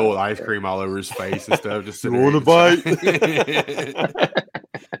see Joel with ice cream all over his face and stuff. Just you want to bite?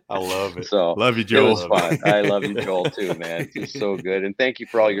 I love it. So love you, Joel. It was fun. I love you, Joel, too, man. It's so good, and thank you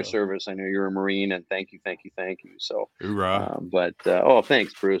for all your service. I know you're a Marine, and thank you. So, hoorah!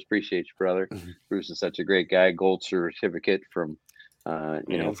 Thanks, Bruce. Appreciate you, brother. Bruce is such a great guy. Gold certificate from.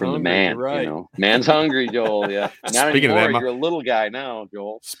 From the man, right. Man's hungry, Joel. Yeah. Not Speaking anymore. of that, you're a little guy now,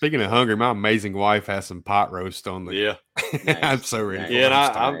 Joel. Speaking of hungry, my amazing wife has some pot roast on the. Yeah. Nice. I'm so ready.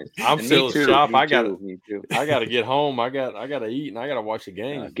 Yeah, and I'm still shop. I got to get home. I got to eat, and I got to watch the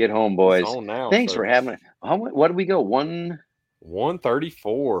game. Get home, boys. It's on now, Thanks for having it. What did we go?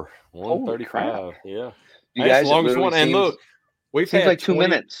 134, 135. Yeah. You guys, as long as one. And look. We've had like 2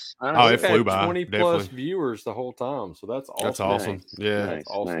 minutes. It flew by. 20 plus viewers the whole time, so that's awesome. That's awesome. Nice. Yeah, nice.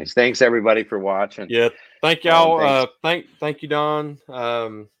 Awesome. Nice. Thanks everybody for watching. Yeah, thank y'all. Thank you, Don.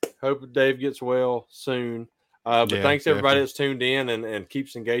 Hope Dave gets well soon. But thanks everybody that's tuned in and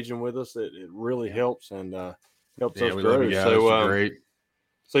keeps engaging with us. It really helps and helps us grow. So great.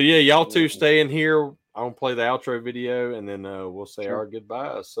 So y'all two stay in here. I'm gonna play the outro video and then we'll say our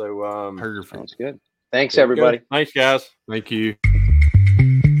goodbyes. So sounds good. Thanks, everybody. Thanks, guys. Thank you.